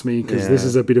world, trust me, because this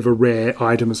is a bit of a rare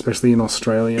item, especially in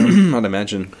Australia. I'd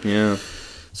imagine, yeah.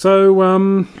 So,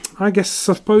 I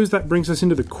suppose that brings us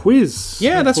into the quiz.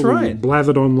 Yeah, that's Probably right.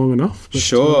 Blathered on long enough. But,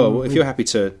 Sure. Well, if you're happy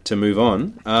to move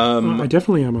on. I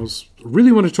definitely am. I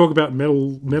really want to talk about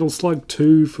Metal Slug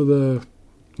 2 for the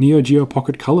Neo Geo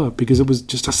Pocket Color, because it was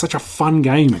just such a fun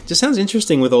game. Just sounds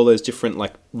interesting with all those different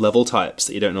like level types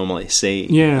that you don't normally see.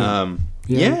 Yeah.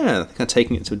 Kind of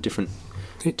taking it to a different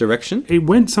direction. It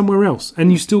went somewhere else,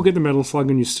 and you still get the Metal Slug,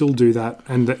 and you still do that.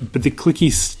 But the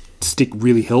clicky stick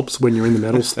really helps when you're in the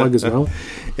Metal Slug as well.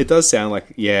 It does sound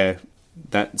like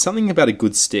that something about a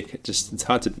good stick. It's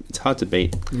hard to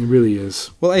beat. It really is.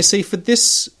 Well, AC, for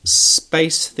this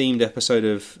space themed episode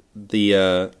of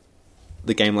the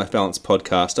Game Life Balance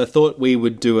podcast, I thought we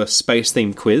would do a space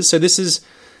themed quiz. So this is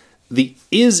the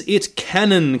Is It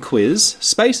Canon quiz,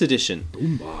 Space Edition. Oh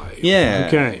my. Yeah.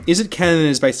 Okay. Is It Canon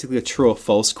is basically a true or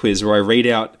false quiz where I read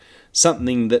out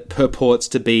something that purports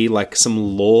to be like some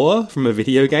lore from a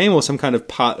video game or some kind of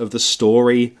part of the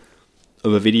story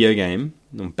of a video game,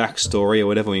 or backstory or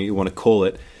whatever you want to call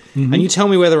it. Mm-hmm. And you tell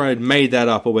me whether I made that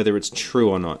up or whether it's true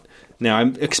or not. Now, I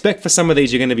expect for some of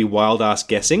these you're going to be wild-ass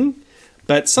guessing,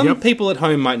 but some people at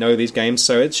home might know these games,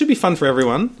 so it should be fun for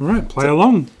everyone. All right, play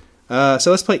along. So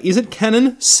let's play Is It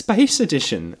Canon Space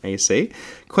Edition, AC.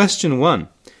 Question 1.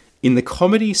 In the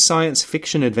comedy science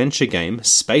fiction adventure game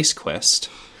Space Quest...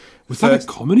 Was that a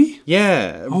comedy?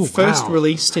 Yeah. Oh, first wow.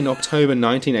 released in October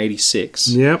 1986.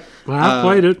 Yep. I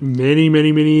played it many,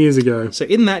 many, many years ago. So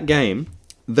in that game,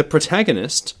 the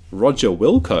protagonist, Roger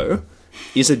Wilco,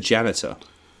 is a janitor.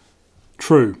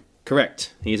 True.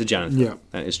 Correct. He is a janitor. Yeah.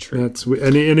 That is true. And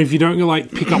if you don't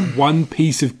pick up one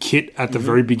piece of kit at the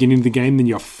very beginning of the game, then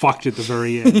you're fucked at the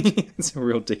very end. It's a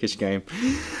real dickish game.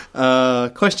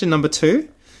 Question number 2.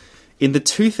 In the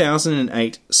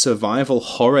 2008 survival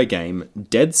horror game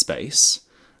Dead Space,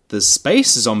 the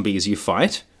space zombies you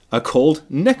fight are called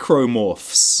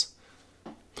necromorphs.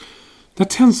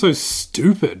 That sounds so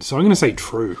stupid, so I'm going to say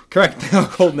true. Correct, they are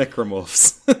called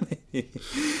necromorphs.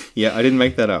 Yeah, I didn't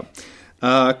make that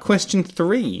up. Question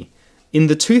 3. In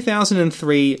the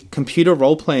 2003 computer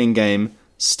role-playing game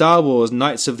Star Wars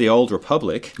Knights of the Old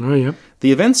Republic, Oh, yeah.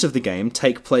 the events of the game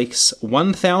take place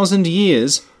 1,000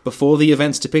 years before the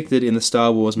events depicted in the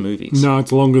Star Wars movies. No,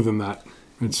 it's longer than that.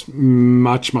 It's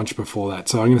much, much before that,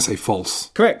 so I'm going to say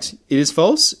false. Correct. It is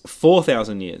false.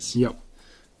 4,000 years. Yep.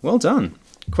 Well done.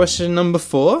 Question number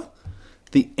 4.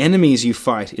 The enemies you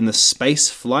fight in the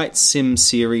Space Flight Sim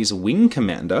series Wing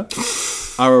Commander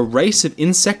are a race of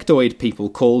insectoid people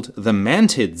called the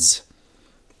Mantids.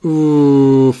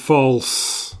 Ooh,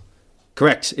 false.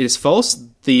 Correct. It is false.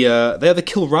 They're the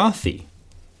Kilrathi.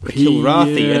 The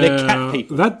Kilrathi, and they're cat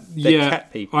people. They're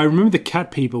cat people. I remember the cat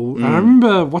people. I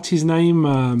remember, what's his name?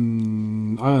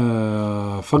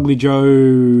 Fugly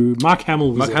Joe. Mark Hamill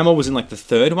was Mark Hamill was in like the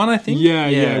third one, I think.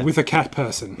 Yeah, with a cat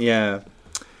person. Yeah.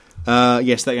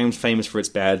 Yes, that game's famous for its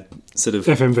bad sort of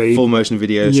FMV. full motion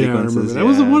video Yeah, I sequences. remember. That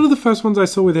was one of the first ones I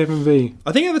saw with FMV.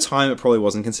 I think at the time it probably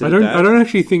wasn't considered bad. I don't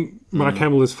actually think Mark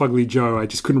Hamill is Fugly Joe. I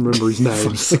just couldn't remember his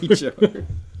name.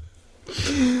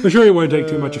 I'm sure he won't take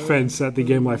too much offence at the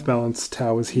Game Life Balance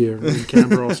towers here in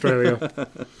Canberra, Australia.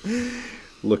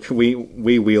 Look, we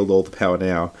wield all the power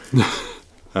now,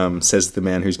 says the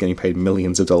man who's getting paid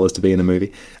millions of dollars to be in a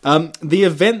movie. The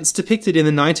events depicted in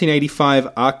the 1985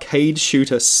 arcade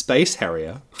shooter Space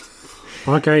Harrier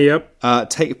Okay, yep.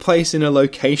 take place in a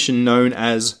location known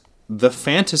as the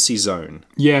Fantasy Zone.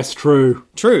 Yes, true.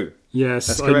 True. Yes,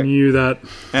 That's I correct. knew that.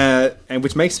 And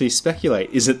which makes me speculate,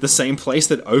 is it the same place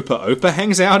that Opa Opa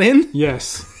hangs out in?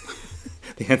 Yes.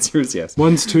 The answer is yes.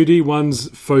 One's 2D, one's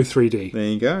faux 3D. There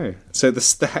you go. So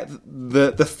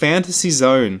the fantasy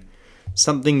zone,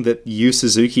 something that Yu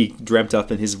Suzuki dreamt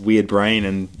up in his weird brain,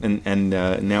 and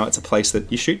now it's a place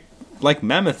that you shoot like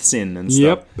mammoths in and stuff.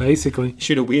 Yep, basically. You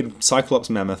shoot a weird Cyclops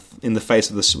mammoth in the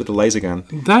face with a laser gun.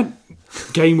 That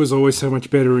game was always so much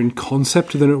better in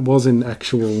concept than it was in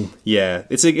actual... Yeah,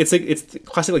 it's a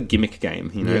classic like gimmick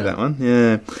game. You know that one.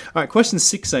 Yeah. All right. Question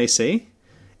 6 AC.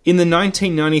 In the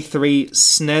 1993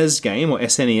 SNES game or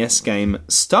SNES game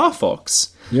Star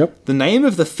Fox, Yep. the name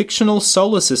of the fictional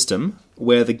solar system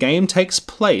where the game takes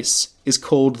place is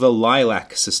called the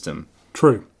Lilac system.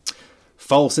 True.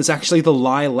 False. It's actually the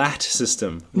Lilat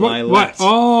system. What? Lilat.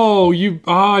 Oh,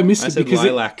 I missed I it said because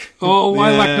lilac.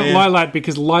 lilac, Yeah, not yeah. lilac,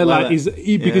 because lilac Lilac. is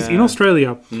because in Yeah.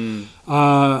 Australia,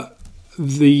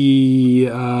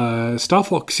 the Star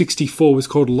Fox 64 was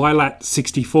called Lilat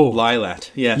 64.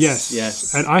 Lilat. Yes. Yes,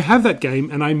 Yes. and I have that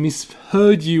game, and I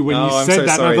misheard you when Oh, you I'm said so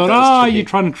that. sorry. And I That thought, was tricky. you're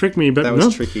trying to trick me, but that no.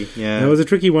 was tricky. Yeah. That was a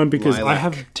tricky one because I Lilac.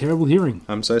 have terrible hearing.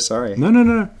 I'm so sorry.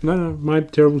 No, my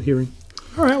terrible hearing.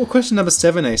 All right. Well, question number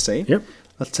 7 AC. Yep.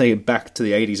 Let's take it back to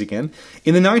the 80s again.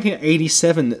 In the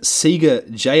 1987 Sega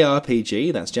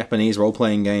JRPG, that's Japanese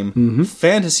role-playing game,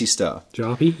 Phantasy Star,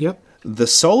 Jarpy, yep. the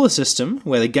solar system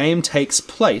where the game takes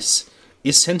place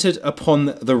is centered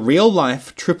upon the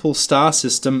real-life triple star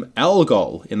system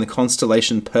Algol in the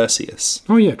constellation Perseus.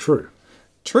 Oh, yeah, true.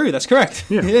 True, that's correct.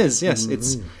 Yeah. It is, yes.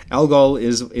 It's Algol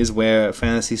is where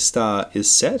Phantasy Star is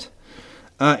set.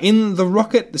 In the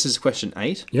rocket, this is question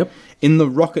 8. Yep. In the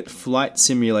rocket flight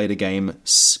simulator game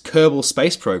Kerbal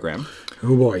Space Program,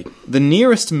 Oh, boy. the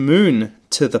nearest moon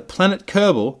to the planet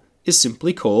Kerbal is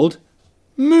simply called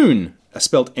Moon,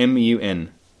 spelled M-U-N.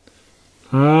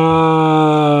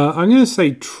 I'm going to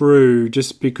say true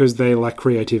just because they lack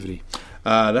creativity.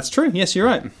 That's true. Yes, you're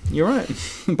right. You're right.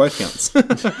 Both counts.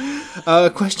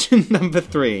 Question number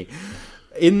 3.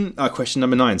 Question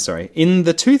number 9, sorry. In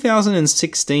the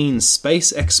 2016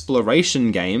 space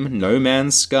exploration game No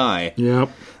Man's Sky, Yep.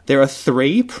 there are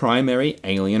 3 primary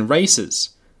alien races.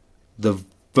 The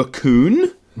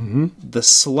Vacoon, the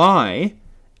Sly,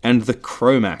 and the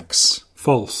Chromax.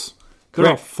 False. There are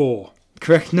Correct. 4.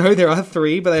 Correct. No, there are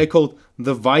 3, but they are called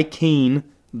the Vy'keen,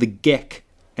 the Gek,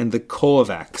 and the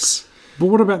Korvax. But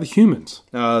what about the humans?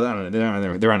 I don't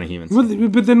know. There aren't humans.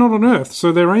 But they're not on Earth,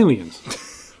 so they're aliens.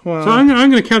 Well, So I'm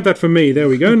going to count that for me. There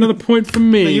we go. Another point for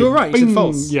me. No, you were right. You said Bing.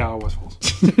 false. Yeah, I was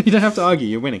false. you don't have to argue.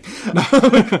 You're winning.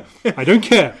 I don't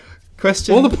care.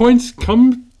 Question. All the points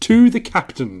come to the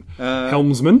captain.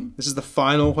 Helmsman. This is the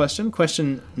final question.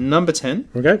 Question number 10.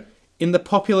 Okay. In the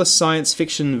popular science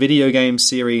fiction video game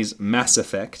series Mass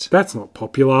Effect, That's not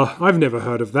popular. I've never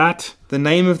heard of that. the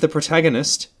name of the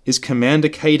protagonist is Commander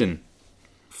Caden.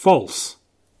 False.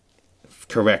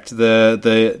 Correct.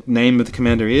 The name of the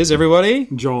commander is, everybody?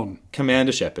 John.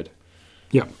 Commander Shepard.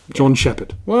 Yeah. John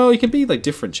Shepard. Well, you can be like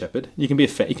different Shepard. You can be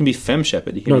you can be Femme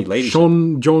Shepard. You can be Lady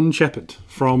Shepard. John Shepard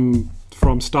from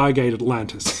Stargate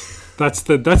Atlantis. That's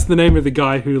the name of the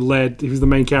guy who's the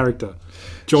main character.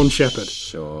 John Shepard.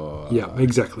 Sure. Yeah,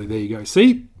 exactly. There you go.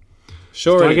 See?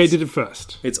 Sure. it Stargate is. did it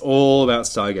first. It's all about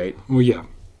Stargate. Well, yeah.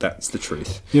 That's the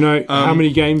truth. You know how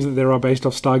many games that there are based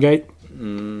off Stargate?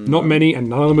 Not many, and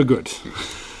none of them are good.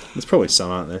 There's probably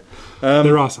some, aren't there?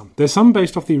 There are some. There's some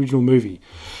based off the original movie.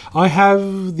 I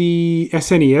have the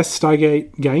SNES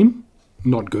Stargate game.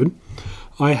 Not good.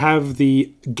 I have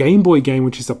the Game Boy game,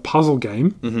 which is a puzzle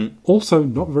game. Also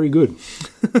not very good.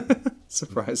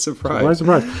 Surprise, Surprise,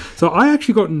 surprise. So I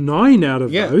actually got 9 out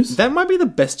of Yeah, those. that might be the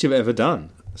best you've ever done.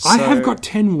 I So- have got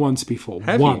 10 once before.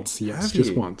 Have you? Once, yes, Have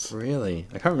just you? once. Really?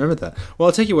 I can't remember that. Well,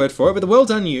 I'll take your word for it, but well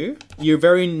done you. You're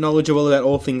very knowledgeable about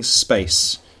all things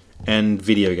space and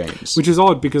video games. Which is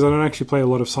odd because I don't actually play a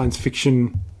lot of science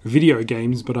fiction video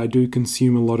games, but I do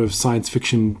consume a lot of science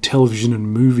fiction television and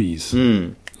movies.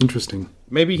 Interesting.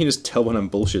 Maybe you can just tell when I'm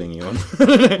bullshitting you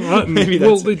on. Maybe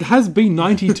that's... Well, it has been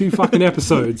 92 fucking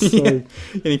episodes. So, Yeah,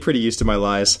 getting pretty used to my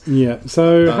lies. yeah.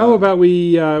 So how about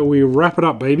we wrap it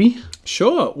up, baby?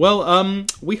 Sure. Well,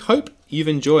 we hope you've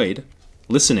enjoyed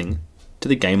listening to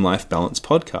the Game Life Balance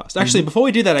podcast. Actually, before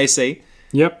we do that, AC,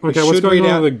 Yep. Okay. What's should going read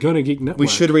on out- with the Gonna Geek Network? we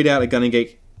should read out a Gunna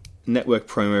Geek Network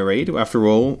promo read. After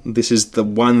all, this is the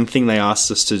one thing they asked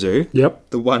us to do. Yep.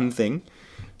 The one thing.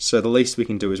 So the least we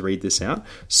can do is read this out.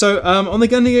 So on the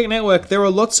Gunna Geek Network, there are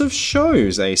lots of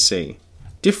shows, AC.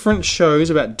 Different shows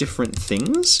about different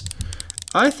things.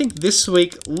 I think this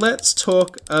week, let's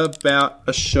talk about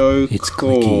a show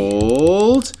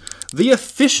called The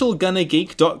Official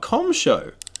GunnaGeek.com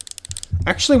Show.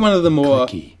 actually one of the more...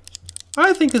 Clicky.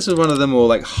 I think this is one of the more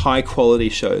like high quality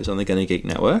shows on the Gonna Geek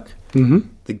Network. Mm-hmm.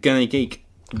 The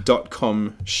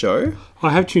GonnaGeek.com show. I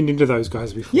have tuned into those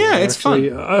guys before. Yeah, it's fun.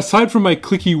 Aside from my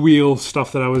clicky wheel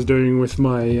stuff that I was doing with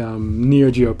my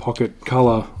Neo Geo Pocket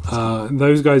Color,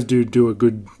 those guys do a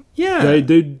good... Yeah.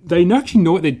 They actually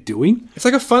know what they're doing. It's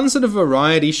like a fun sort of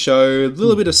variety show, a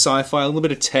little bit of sci-fi, a little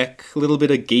bit of tech, a little bit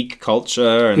of geek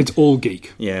culture. And it's all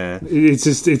geek. Yeah. It's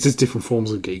just different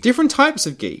forms of geek. Different types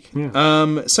of geek. Yeah.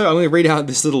 So I'm going to read out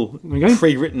this little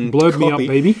pre-written Blow copy. Me up,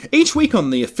 baby. Each week on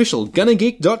the official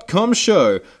GonnaGeek.com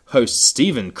show, hosts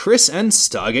Stephen, Chris, and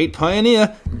Stargate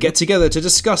Pioneer get together to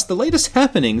discuss the latest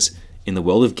happenings in the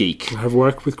world of geek. I've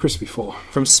worked with Chris before.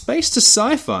 From space to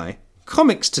sci-fi,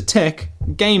 comics to tech,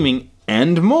 gaming,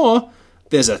 and more,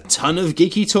 there's a ton of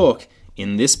geeky talk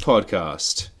in this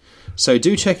podcast. So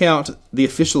do check out the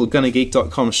official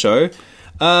GonnaGeek.com show,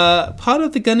 part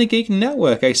of the Gonna Geek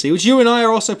Network, AC, which you and I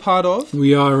are also part of.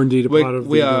 We are indeed part of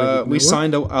the Gonna Geek Network. We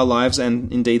signed our lives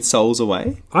and indeed souls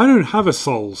away. I don't have a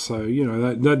soul, so,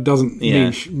 that doesn't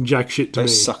mean jack shit to me.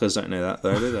 Those suckers don't know that,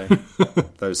 though, do they?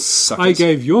 Those suckers. I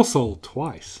gave your soul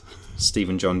twice.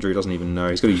 Stephen John Drew doesn't even know.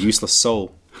 He's got a useless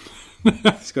soul.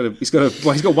 He's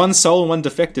got one soul and one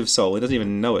defective soul. He doesn't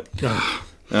even know it.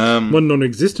 One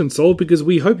non-existent soul, because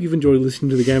we hope you've enjoyed listening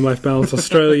to the Game Life Balance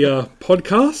Australia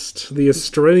podcast, the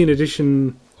Australian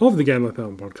edition of the Game Life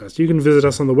Balance podcast. You can visit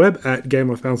us on the web at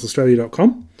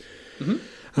gamelifebalanceaustralia.com.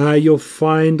 Mm-hmm. You'll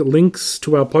find links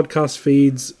to our podcast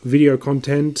feeds, video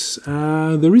content.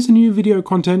 There is a new video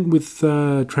content with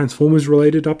Transformers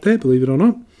related up there, believe it or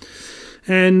not.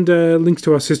 And links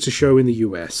to our sister show in the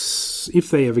US,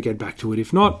 if they ever get back to it.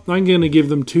 If not, I'm going to give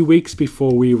them 2 weeks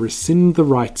before we rescind the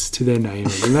rights to their name.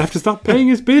 And they have to start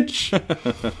paying us, bitch.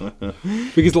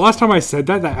 Because the last time I said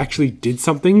that, they actually did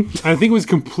something. I think it was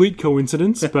complete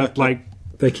coincidence, but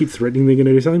they keep threatening they're going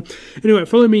to do something. Anyway,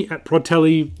 follow me at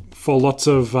Prodtelly for lots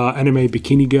of anime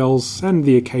bikini girls and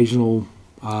the occasional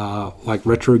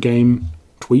retro game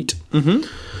tweet. Mm-hmm.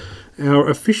 Our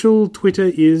official Twitter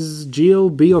is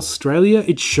GLB Australia.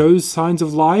 It shows signs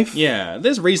of life. Yeah,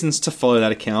 there's reasons to follow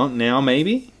that account now,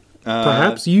 maybe.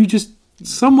 Perhaps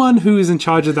someone who is in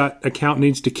charge of that account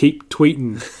needs to keep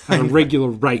tweeting at a regular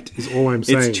rate, is all I'm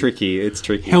saying. It's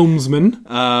tricky. Helmsman.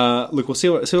 Look, we'll see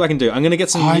what I can do. I'm going to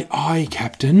get some... Aye,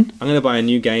 Captain. I'm going to buy a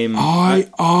new game.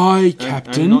 Aye,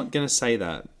 Captain. I'm not going to say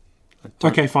that.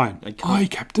 Okay, fine. Aye,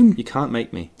 Captain. You can't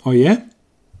make me. Oh, yeah?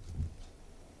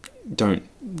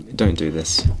 Don't do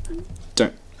this.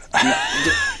 Don't.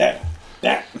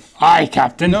 Aye,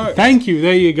 Captain. No. Thank you.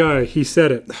 There you go. He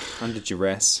said it. Under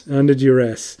duress.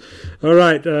 All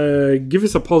right. Give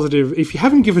us a positive. If you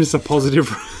haven't given us a positive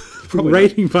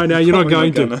rating by now, you're not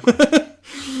going to.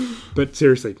 But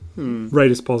seriously,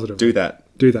 rate us positive. Do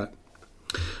that.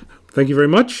 Thank you very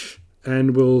much.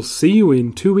 And we'll see you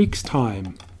in 2 weeks'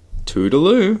 time.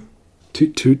 Toodaloo.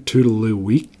 Toodaloo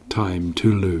week time.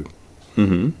 Toodaloo.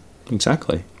 Mm-hmm.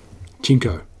 Exactly.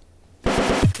 Chinko.